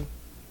wanted to.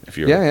 if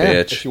you're Yeah, a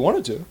yeah. bitch. If you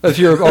wanted to. If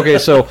you're okay,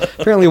 so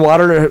apparently Ryan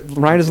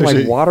doesn't There's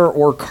like a- water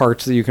or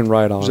carts that you can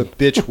ride There's a on.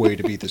 bitch way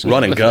to beat this game.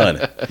 Run and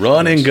gun.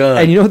 Run and gun.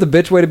 And you know what the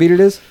bitch way to beat it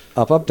is?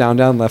 Up, down,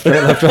 left,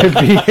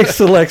 right, B,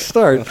 select,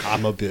 start.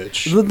 I'm a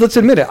bitch. Let's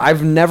admit it.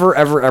 I've never,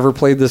 ever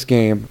played this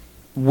game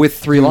with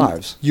 3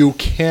 lives. You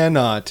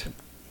cannot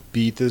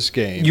beat this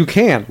game. You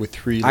can. With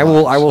 3 I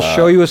will lives.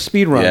 show you a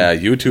speed run. yeah,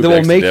 YouTube that will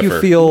begs to make you differ.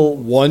 feel.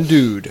 One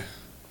dude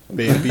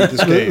made beat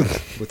this game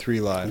with 3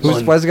 lives.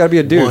 Why's it got to be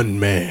a dude?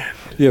 man.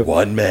 Yeah.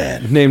 One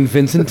man. Named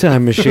Vincent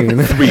Time Machine.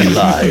 3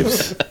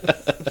 lives.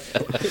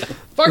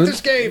 Fuck this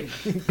game!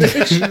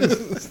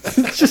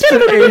 Just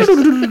an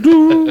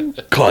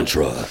ace.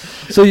 Contra.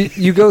 So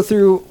you go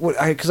through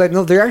because I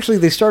know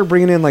they started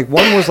bringing in like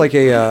one was like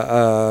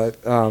a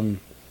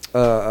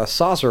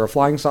saucer, a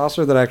flying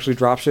saucer that actually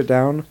drops shit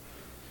down.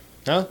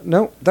 Huh?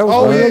 No, that was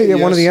Oh, one, yeah,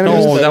 one of the yes.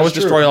 enemies. No, that that is was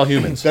true. destroy all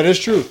humans. That is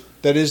true.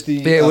 That is the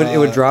Yeah, it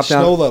would drop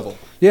down- snow level.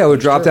 Yeah, it would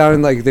drop Sure. down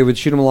and like they would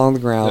shoot them along the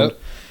ground. Yep.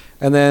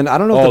 And then I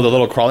don't know. Oh, if the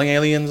little crawling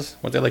aliens?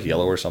 Weren't they like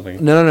yellow or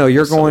something? no.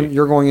 You're Silly.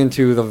 going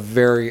into the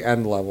very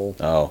end level.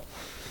 Oh.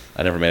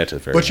 I never made it to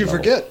the very But you level.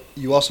 forget,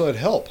 you also had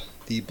help.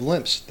 The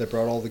blimps that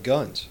brought all the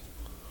guns.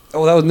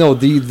 Oh, that was no.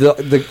 The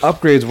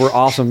upgrades were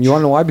awesome. You want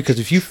to know why? Because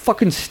if you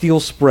fucking steal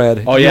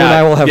spread, Oh you yeah, and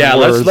I will have yeah.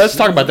 words. Let's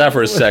talk about that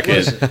for a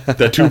second.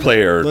 The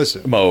 2-player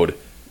Listen. mode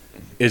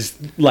is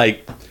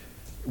like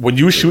when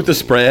you shoot the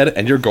spread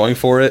and you're going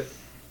for it,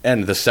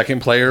 and the second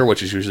player,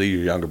 which is usually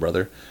your younger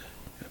brother,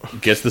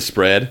 gets the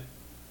spread.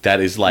 That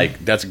is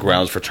like that's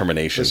grounds for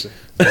termination. Listen,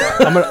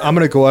 I'm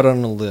gonna go out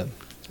on a limb,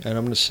 and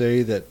I'm gonna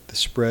say that the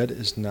spread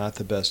is not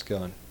the best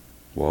gun.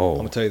 Whoa. I'm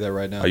gonna tell you that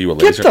right now. Are you a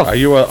Get laser? the Are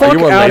you a fuck out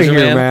of laser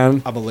here, man?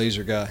 man. I'm a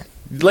laser guy.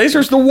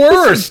 Laser's the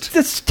worst.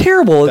 That's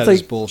terrible. It's That is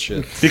like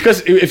bullshit.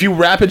 Because if you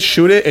rapid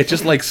shoot it, it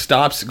just like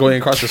stops going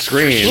across the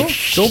screen.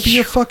 Don't be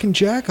a fucking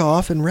jack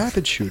off and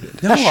rapid shoot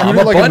it. No, shoot I'm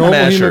it a like a button normal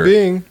masher. human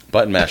being.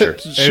 Button masher.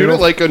 Shoot it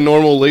like a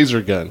normal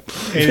laser gun.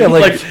 yeah,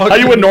 like Like how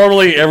you would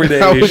normally every day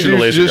How would shoot you a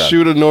laser just gun.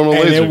 shoot a normal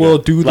And laser it will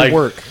gun? do the Like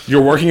work.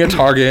 you're working a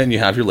target and you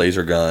have your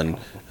laser gun.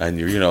 and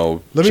you're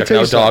Let me checking tell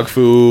you out dog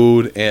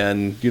food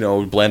and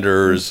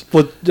blenders.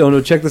 Well,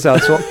 no, check this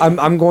out. So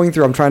I'm going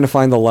through. I'm trying to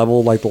find the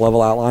level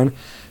outline.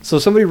 So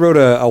somebody wrote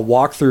a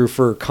walkthrough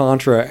for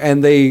Contra,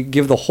 and they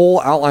give the whole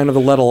outline of the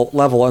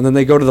level, and then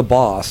they go to the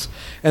boss,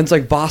 and it's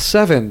like boss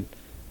 7,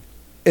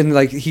 and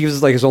like he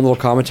uses like his own little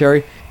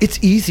commentary.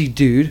 It's easy,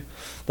 dude.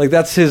 Like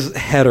that's his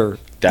header.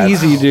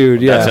 Easy,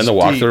 dude. Yeah, That's in the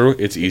walkthrough.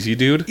 It's easy,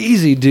 dude.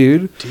 Easy,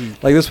 dude.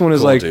 Like this one is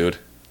Cool, like dude.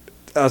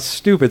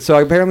 stupid. So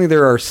apparently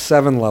there are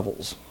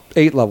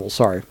 8 levels.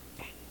 Sorry.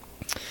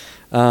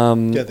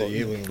 Yeah, the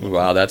alien.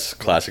 Wow, that's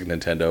classic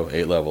Nintendo.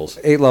 8 levels.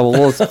 8 levels.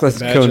 Well,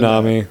 that's Imagine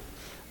Konami.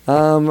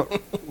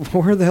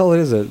 Where the hell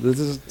is it? This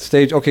is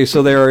stage. Okay,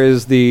 so there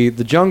is the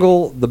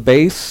jungle, the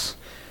base,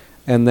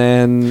 and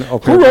then Who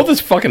wrote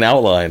this fucking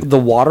outline? the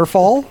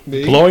waterfall.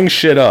 Blowing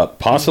shit up.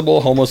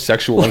 Possible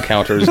homosexual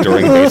encounters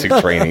during basic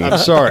training. I'm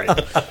sorry.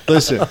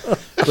 Listen.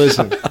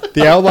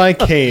 The outline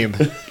came.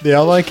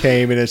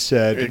 And it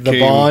said It the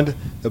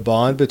came.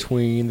 bond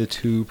between the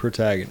two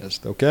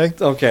protagonists. Okay.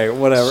 Okay,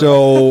 whatever.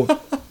 So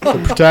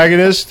the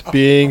protagonist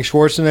being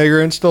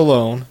Schwarzenegger and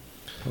Stallone.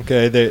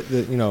 Okay,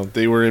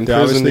 They were in they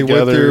prison obviously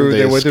together.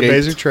 they went through escaped.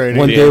 basic training.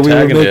 one The day we will make.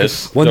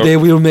 antagonist, One the- day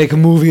we will make a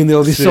movie, and there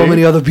will be so See?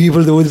 many other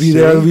people that would be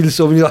there. There will be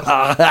so many.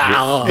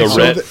 The so,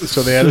 red.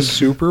 so they had a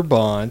super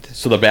bond.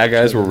 So the bad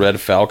guys were Red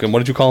Falcon. What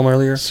did you call them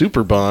earlier?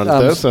 Super Bond.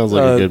 Um, That sounds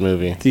like a good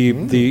movie.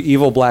 The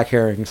evil black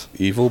herrings.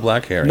 Evil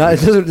black herring. No, it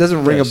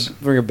doesn't ring Yes.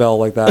 ring a bell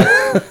like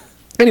that.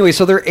 Anyway,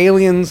 so they're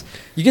aliens.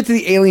 You get to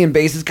the alien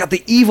base. It's got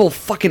the evil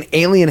fucking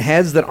alien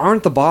heads that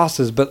aren't the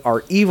bosses, but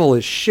are evil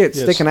as shit,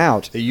 Yes. sticking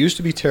out. They used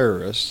to be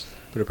terrorists,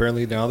 but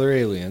apparently now they're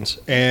aliens,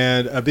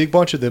 and a big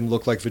bunch of them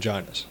look like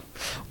vaginas.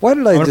 Why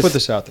did I'm I gonna just put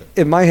this out there.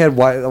 in my head?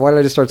 Why did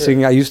I just start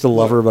singing? I used to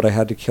love her, but I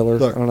had to kill her.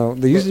 Look. I don't know.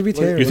 They used to be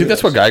Look. terrible. You think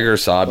that's what Geiger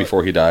saw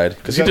before he died?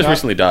 Because he Is that just not-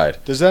 recently died.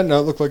 Does that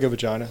not look like a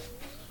vagina?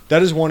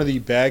 That is one of the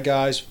bad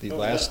guys for the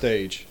last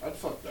stage. I'd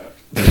fuck that.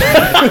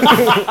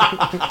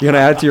 You gonna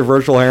add it to your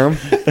virtual harem?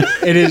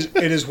 It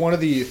is one of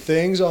the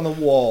things on the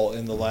wall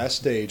in the last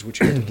stage, which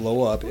you have to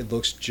blow up. It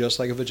looks just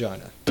like a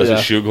vagina. Does Yeah.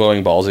 it shoot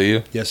glowing balls at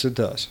you? Yes, it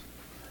does.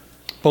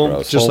 Boom,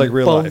 Gross. Just like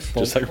real boom, life.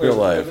 boom. Just like real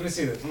life. Let me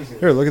see this. Let me see this.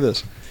 Here, look at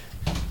this.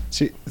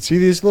 See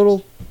these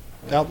little,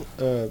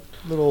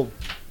 little,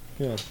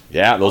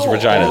 Yeah, those are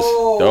vaginas.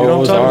 oh. You know what I'm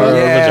Those talking are about?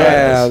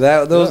 Yeah,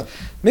 vaginas. those.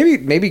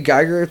 Maybe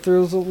Geiger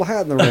threw his little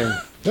hat in the ring.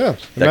 yeah.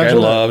 That guy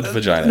Imagine loved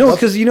vaginas. No,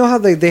 because you know how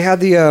they had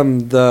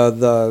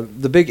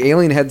the big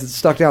alien head that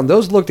stuck down.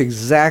 Those looked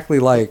exactly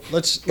like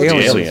Let's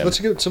Alien. let's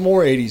get some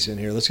more 80s in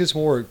here. Let's get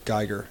some more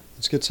Geiger.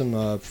 Let's get some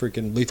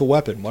freaking Lethal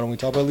Weapon. Why don't we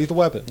talk about Lethal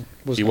Weapon?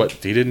 He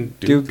didn't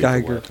do Dude, Lethal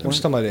Geiger. Weapon. I'm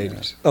just talking about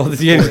 80s. Oh,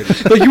 the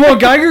end. Like, you want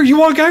Geiger? You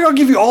want Geiger? I'll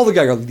give you all the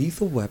Geiger.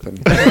 Lethal Weapon.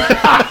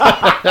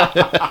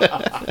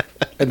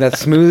 And that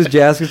smooth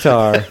jazz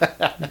guitar.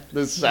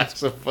 The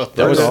saxophone.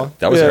 That was all.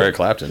 that was Yeah. Eric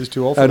Clapton. He's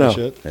too old I for that know.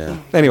 shit. Yeah.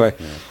 Anyway,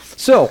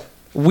 so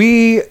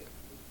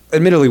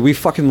admittedly, we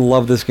fucking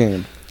love this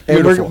game.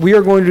 And Beautiful. we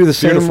are going to do the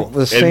Beautiful. same.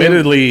 The same.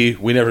 Admittedly,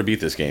 we never beat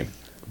this game.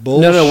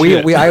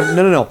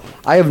 No,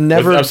 I have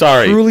never. I'm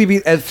sorry. Truly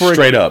beat for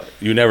Straight up,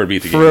 you never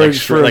beat the for game. a- Like,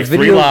 for a like 3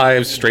 video-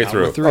 lives straight Not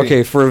through. with 3.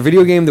 Okay, for a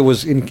video game that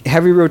was in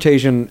heavy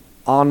rotation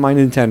on my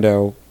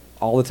Nintendo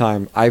all the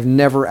time, I've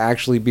never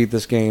actually beat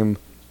this game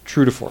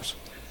true to force.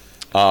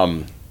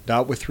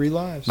 Not with 3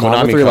 lives. Not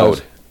with Konami 3 Code.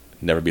 lives.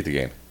 Never beat the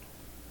game.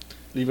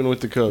 Even with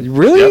the code.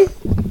 Really? Yep.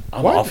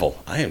 I'm awful.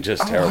 I am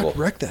just terrible. I'd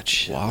wreck that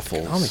shit.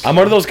 Waffles. I'm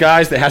one of those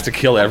guys that has to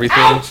kill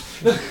everything.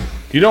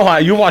 You know how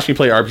you watch me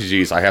play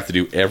RPGs? I have to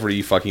do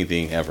every fucking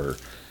thing ever.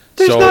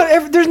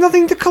 There's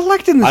nothing to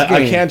collect in this game.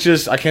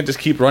 I can't just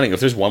keep running. If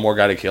there's one more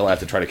guy to kill, I have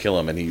to try to kill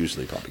him, and he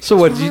usually probably. So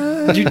what?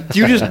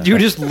 You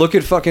just look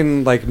at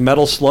fucking like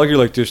Metal Slug. You're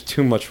like, there's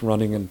too much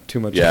running and too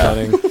much Yeah,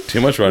 gunning.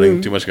 too much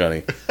running, too much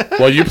gunning.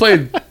 Well, you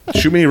played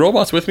Shoot Many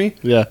Robots with me.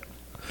 Yeah.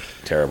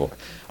 Terrible.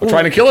 I'm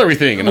trying to kill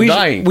everything, and I'm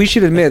dying. We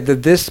should admit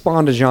that this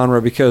spawned a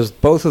genre because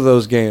both of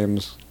those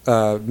games,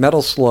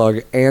 Metal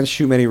Slug and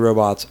Shoot Many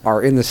Robots,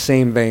 are in the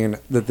same vein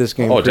that this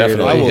game. Oh, created.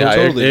 definitely. I will Yeah,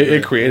 totally it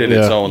agree. created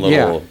its Yeah. own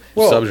little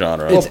Well,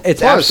 subgenre.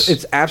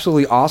 It's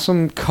absolutely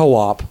awesome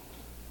co-op.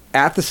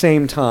 At the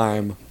same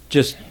time,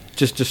 just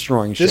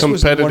destroying shit. This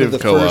was one of Competitive the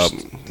co-op.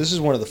 first. This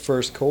is one of the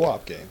first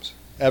co-op games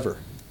ever.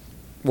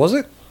 Was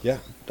it? Yeah.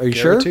 Are you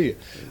sure? Guarantee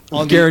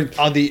you.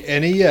 On the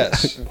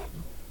NES,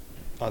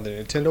 on the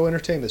Nintendo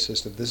Entertainment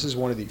System, this is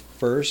one of the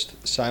first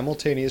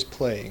simultaneous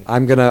playing.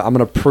 I'm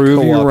gonna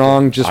prove you Co-op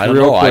wrong just I don't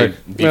real know. quick.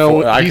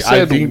 No, he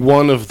said think,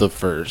 one of the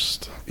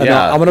first. And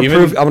I'm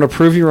gonna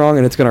prove you wrong,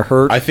 and it's gonna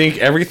hurt. I think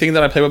everything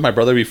that I played with my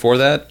brother before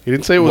that He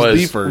didn't say it was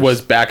the first.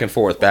 was back and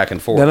forth, back and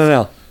forth.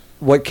 No.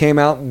 What came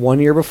out 1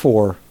 year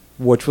before,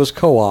 which was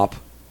co-op,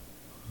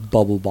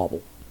 Bubble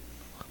Bobble.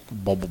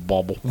 Bubble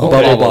bobble. Bubble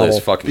Bubble Bobble is Bobble.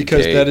 fucking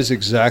Because gay. that is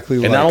exactly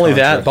like and not only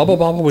that, Contra. Bubble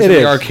Bobble was It in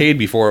is. the arcade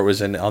before it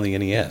was on the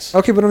NES.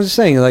 Okay, but I'm just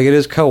saying, like, it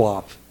is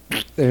co-op.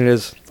 And it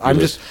is.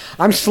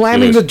 I'm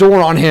slamming It the is.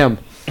 door on him.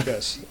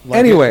 Yes.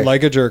 Anyway.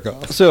 like a jerk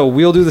off. So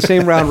we'll do the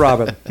same round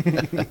robin.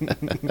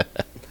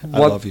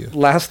 love you.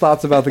 Last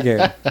thoughts about the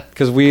game?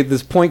 Because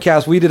this point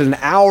cast, we did an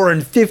hour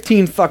and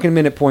 15 fucking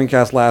minute point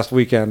cast last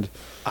weekend.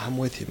 I'm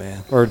with you,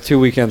 man. Or 2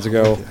 weekends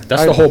ago.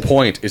 That's the whole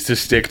point, is to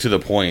stick to the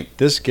point.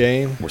 This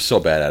game We're so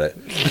bad at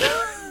it.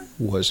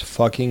 was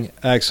fucking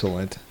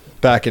excellent.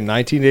 Back in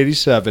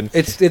 1987.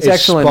 It's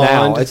excellent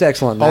now. It's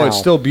excellent now. Oh, it's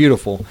still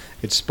beautiful.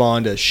 It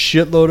spawned a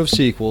shitload of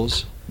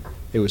sequels.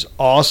 It was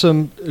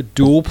awesome.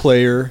 Dual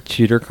player.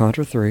 Cheater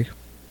Contra 3.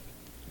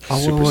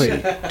 Oh,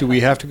 wait. Do we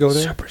have to go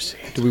there? Super Seed.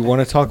 Do we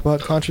want to talk about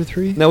Contra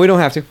 3? No, we don't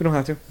have to. We don't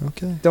have to.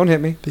 Okay. Don't hit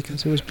me.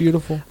 Because it was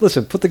beautiful.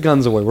 Listen, put the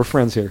guns away. We're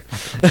friends here.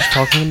 Just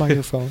talking to the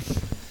microphone.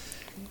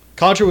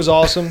 Contra was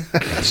awesome.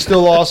 It's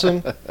still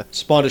awesome.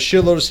 Spawned a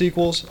shitload of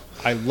sequels.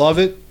 I love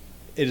it.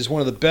 It is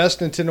one of the best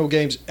Nintendo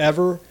games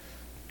ever.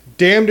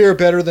 Damn near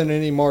better than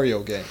any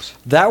Mario games.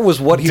 That was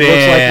what he looks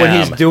like when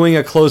he's Damn. doing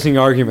a closing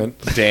argument.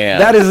 Damn.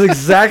 That is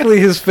exactly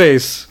his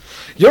face.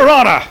 Your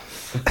Honor,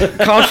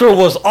 Contra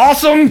was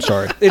awesome.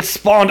 Sorry. It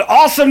spawned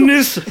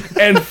awesomeness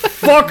and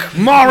fuck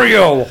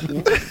Mario.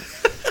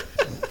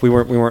 We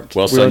weren't.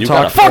 Well, we son, were you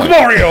got a fuck point.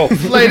 Mario.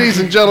 Ladies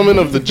and gentlemen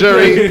of the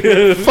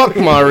jury, fuck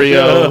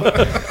Mario.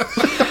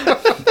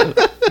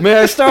 May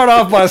I start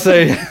off by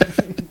saying,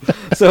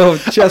 so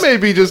That just may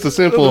be just a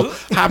simple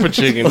hop a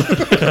chicken.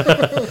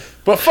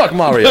 But fuck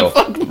Mario.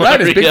 Right,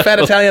 his big fat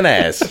Italian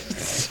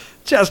ass.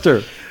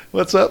 Chester,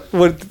 What's up?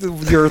 what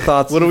your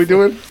thoughts? What are we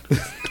doing?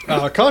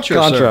 Contra.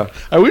 Contra? Sir.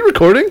 Are we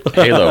recording?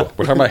 Halo.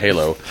 We're talking about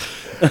Halo.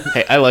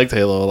 Hey, I liked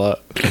Halo a lot.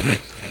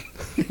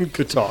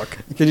 Good talk.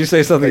 Can you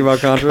say something about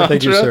Contra?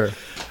 Thank you, sir.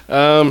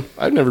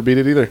 I've never beat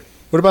it either.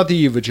 What about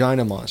the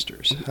vagina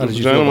monsters? How did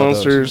you feel Vagina about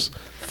monsters.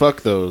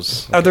 Fuck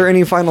those. Are there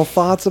any final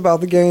thoughts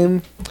about the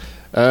game?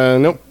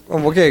 Nope.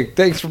 Oh, okay,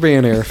 thanks for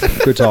being here. those?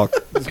 Good talk.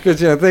 Good,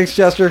 yeah, thanks,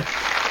 Chester.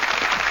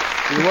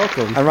 You're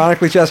welcome.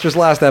 Ironically, Chester's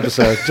last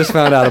episode. Just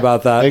found out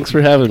about that. Thanks for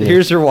having me.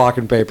 Here's your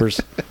walking papers.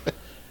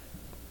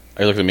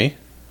 Are you looking at me?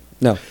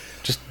 No,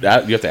 Just you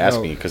have to ask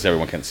No. me because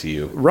everyone can't see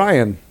you.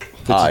 Ryan.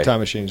 Hi. The time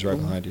machine's right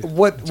behind you.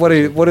 What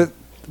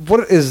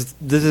is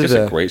this? Is It's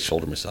a great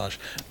shoulder massage.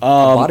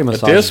 body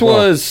massage This as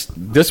well.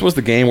 was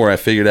the game where I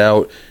figured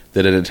out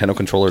that a Nintendo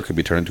controller could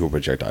be turned into a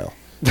projectile.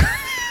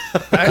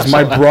 Because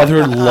my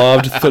brother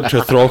loved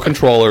to throw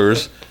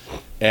controllers,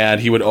 and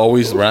he would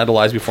always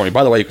randalize before me.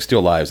 By the way, you can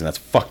steal lives, and that's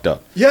fucked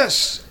up.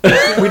 Yes.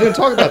 We didn't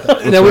talk about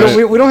that. No,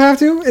 we don't have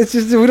to. It's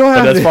just we don't But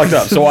have that's to. fucked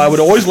up. So I would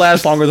always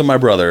last longer than my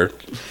brother,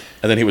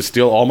 and then he would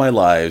steal all my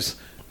lives,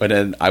 and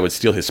then I would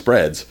steal his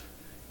spreads,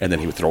 and then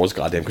he would throw his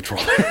goddamn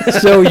controller.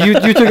 So you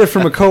took it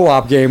from a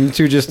co-op game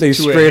to just a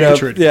straight up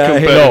hatred. yeah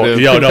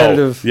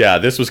Competitive. No. Yeah,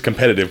 this was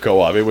competitive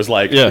co-op. It was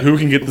like, Yeah. who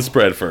can get the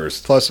spread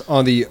first? Plus,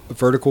 on the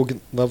vertical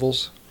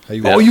levels, how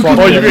you Oh, you could- you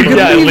could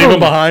leave leave them. him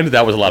behind.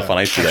 That was a lot of fun.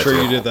 I used to do I'm that. sure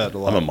too. you did that a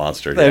lot. I'm a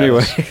monster. Yeah.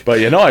 Anyway. But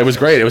you know, it was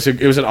great. It was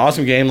an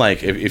awesome game.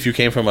 Like if you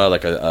came from a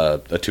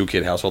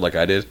 2-kid household like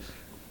I did,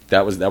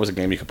 that was a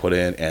game you could put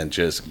in and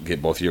just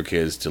get both of your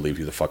kids to leave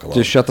you the fuck alone.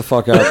 Just shut the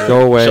fuck up.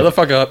 Go away. Shut the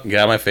fuck up, get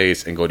out of my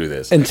face, and go do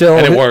this. And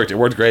it worked. It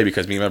worked great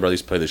because me and my brother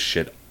used to play this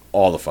shit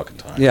all the fucking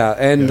time. Yeah,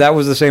 and that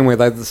was the same way.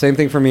 Like the same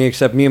thing for me,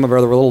 except me and my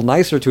brother were a little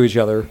nicer to each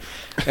other,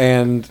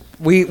 and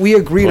we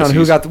agreed on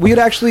who Pussies. got.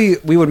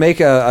 We would make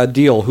a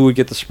deal who would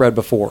get the spread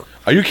before.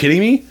 Are you kidding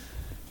me?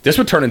 This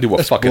would turn into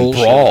a fucking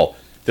bullshit. brawl.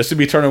 This would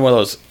be turning one of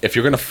those, if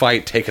you're going to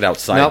fight, take it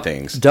outside Nope.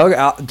 things. Doug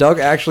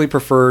actually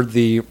preferred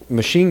the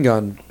machine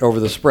gun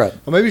over the spread.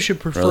 Or maybe you should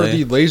prefer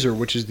Really? the laser,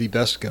 which is the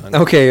best gun.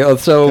 Okay,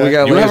 so we Okay.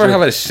 got You ever laser.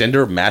 have a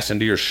cinder mass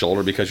into your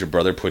shoulder because your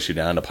brother pushed you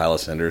down a pile of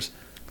cinders?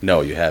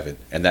 No, you haven't.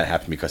 And that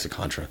happened because of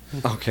Contra.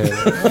 Okay,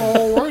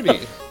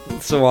 Alrighty.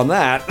 so on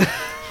that,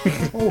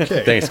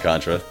 Okay. Thanks,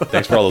 Contra.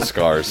 Thanks for all those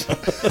scars.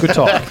 Good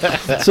talk.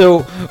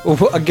 so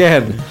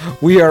again,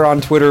 we are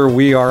on Twitter,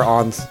 we are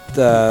on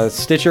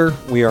Stitcher,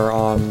 we are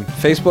on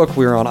Facebook,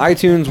 we are on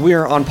iTunes, we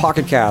are on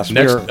Pocket Cast.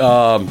 Next, we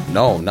are,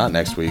 no, not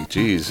next week.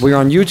 Jeez. we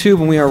are on YouTube,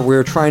 and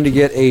we're trying to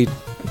get a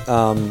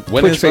When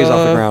Twitch is, phase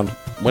off the ground.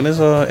 When is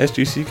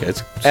SGC?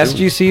 It's soon.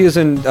 SGC is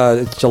in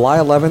it's July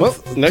 11th. Well,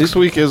 next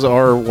week is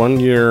our 1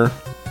 year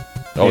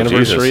Oh,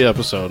 anniversary Jesus.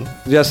 episode.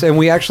 Yes, and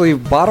we actually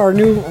bought our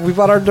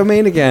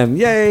domain again.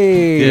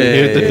 Yay!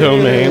 Hit the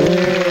domain.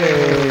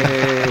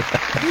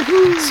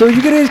 So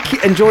you get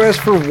to enjoy us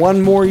for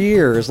one more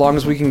year, as long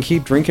as we can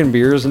keep drinking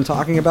beers and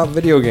talking about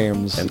video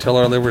games. Until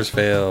our livers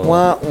fail.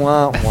 Wah,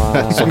 wah,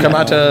 wah. So come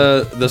out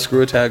to the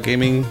Screw Attack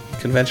Gaming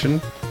Convention.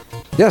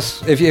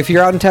 Yes, if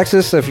you're out in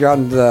Texas, if you're out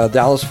in the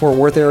Dallas-Fort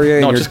Worth area,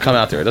 and No, you're, just come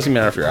out there. It doesn't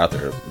matter if you're out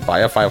there.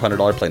 Buy a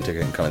 $500 plane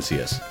ticket and come and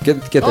see us. get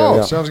there. Oh,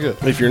 yeah. sounds good.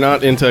 If you're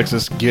not in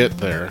Texas, get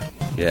there.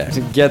 Yeah.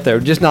 Get there,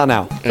 just not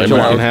now. And Play you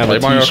can have Mario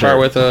a Kart t-shirt.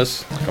 with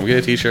us. Come get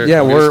a t-shirt. Yeah,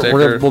 come get a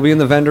sticker. we'll be in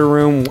the vendor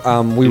room.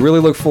 We really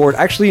look forward.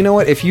 Actually, you know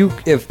what? If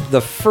the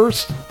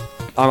first,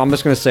 I'm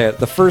just going to say it,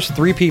 the first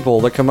 3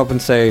 people that come up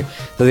and say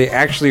that they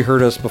actually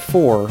heard us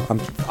before,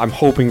 I'm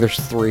hoping there's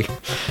 3.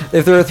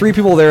 If there are 3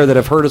 people there that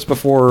have heard us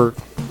before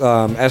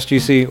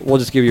SGC, we'll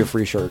just give you a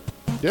free shirt.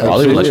 Yeah,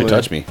 I'll even let you absolutely.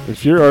 touch me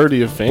If you're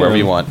already a fan, wherever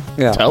you want.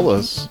 Yeah. tell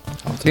us.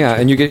 Yeah,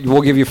 and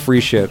we'll give you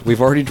free shit.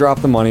 We've already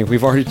dropped the money.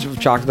 We've already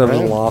chalked it up as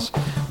a loss.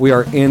 We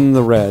are in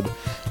the red.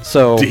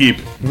 So Deep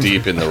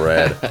in the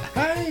red.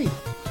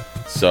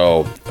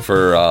 So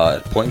for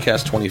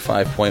Pointcast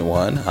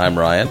 25.1, I'm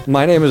Ryan.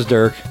 My name is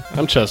Dirk.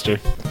 I'm Chester.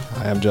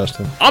 I am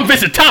Justin. I'm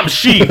Vincent Thomas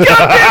Sheen. And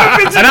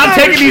I'm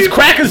taking these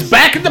crackers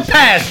back in the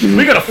past.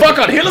 We're gonna fuck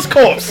on Hitler's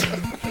corpse.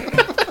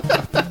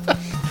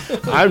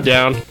 I'm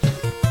down.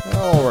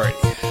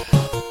 Alrighty.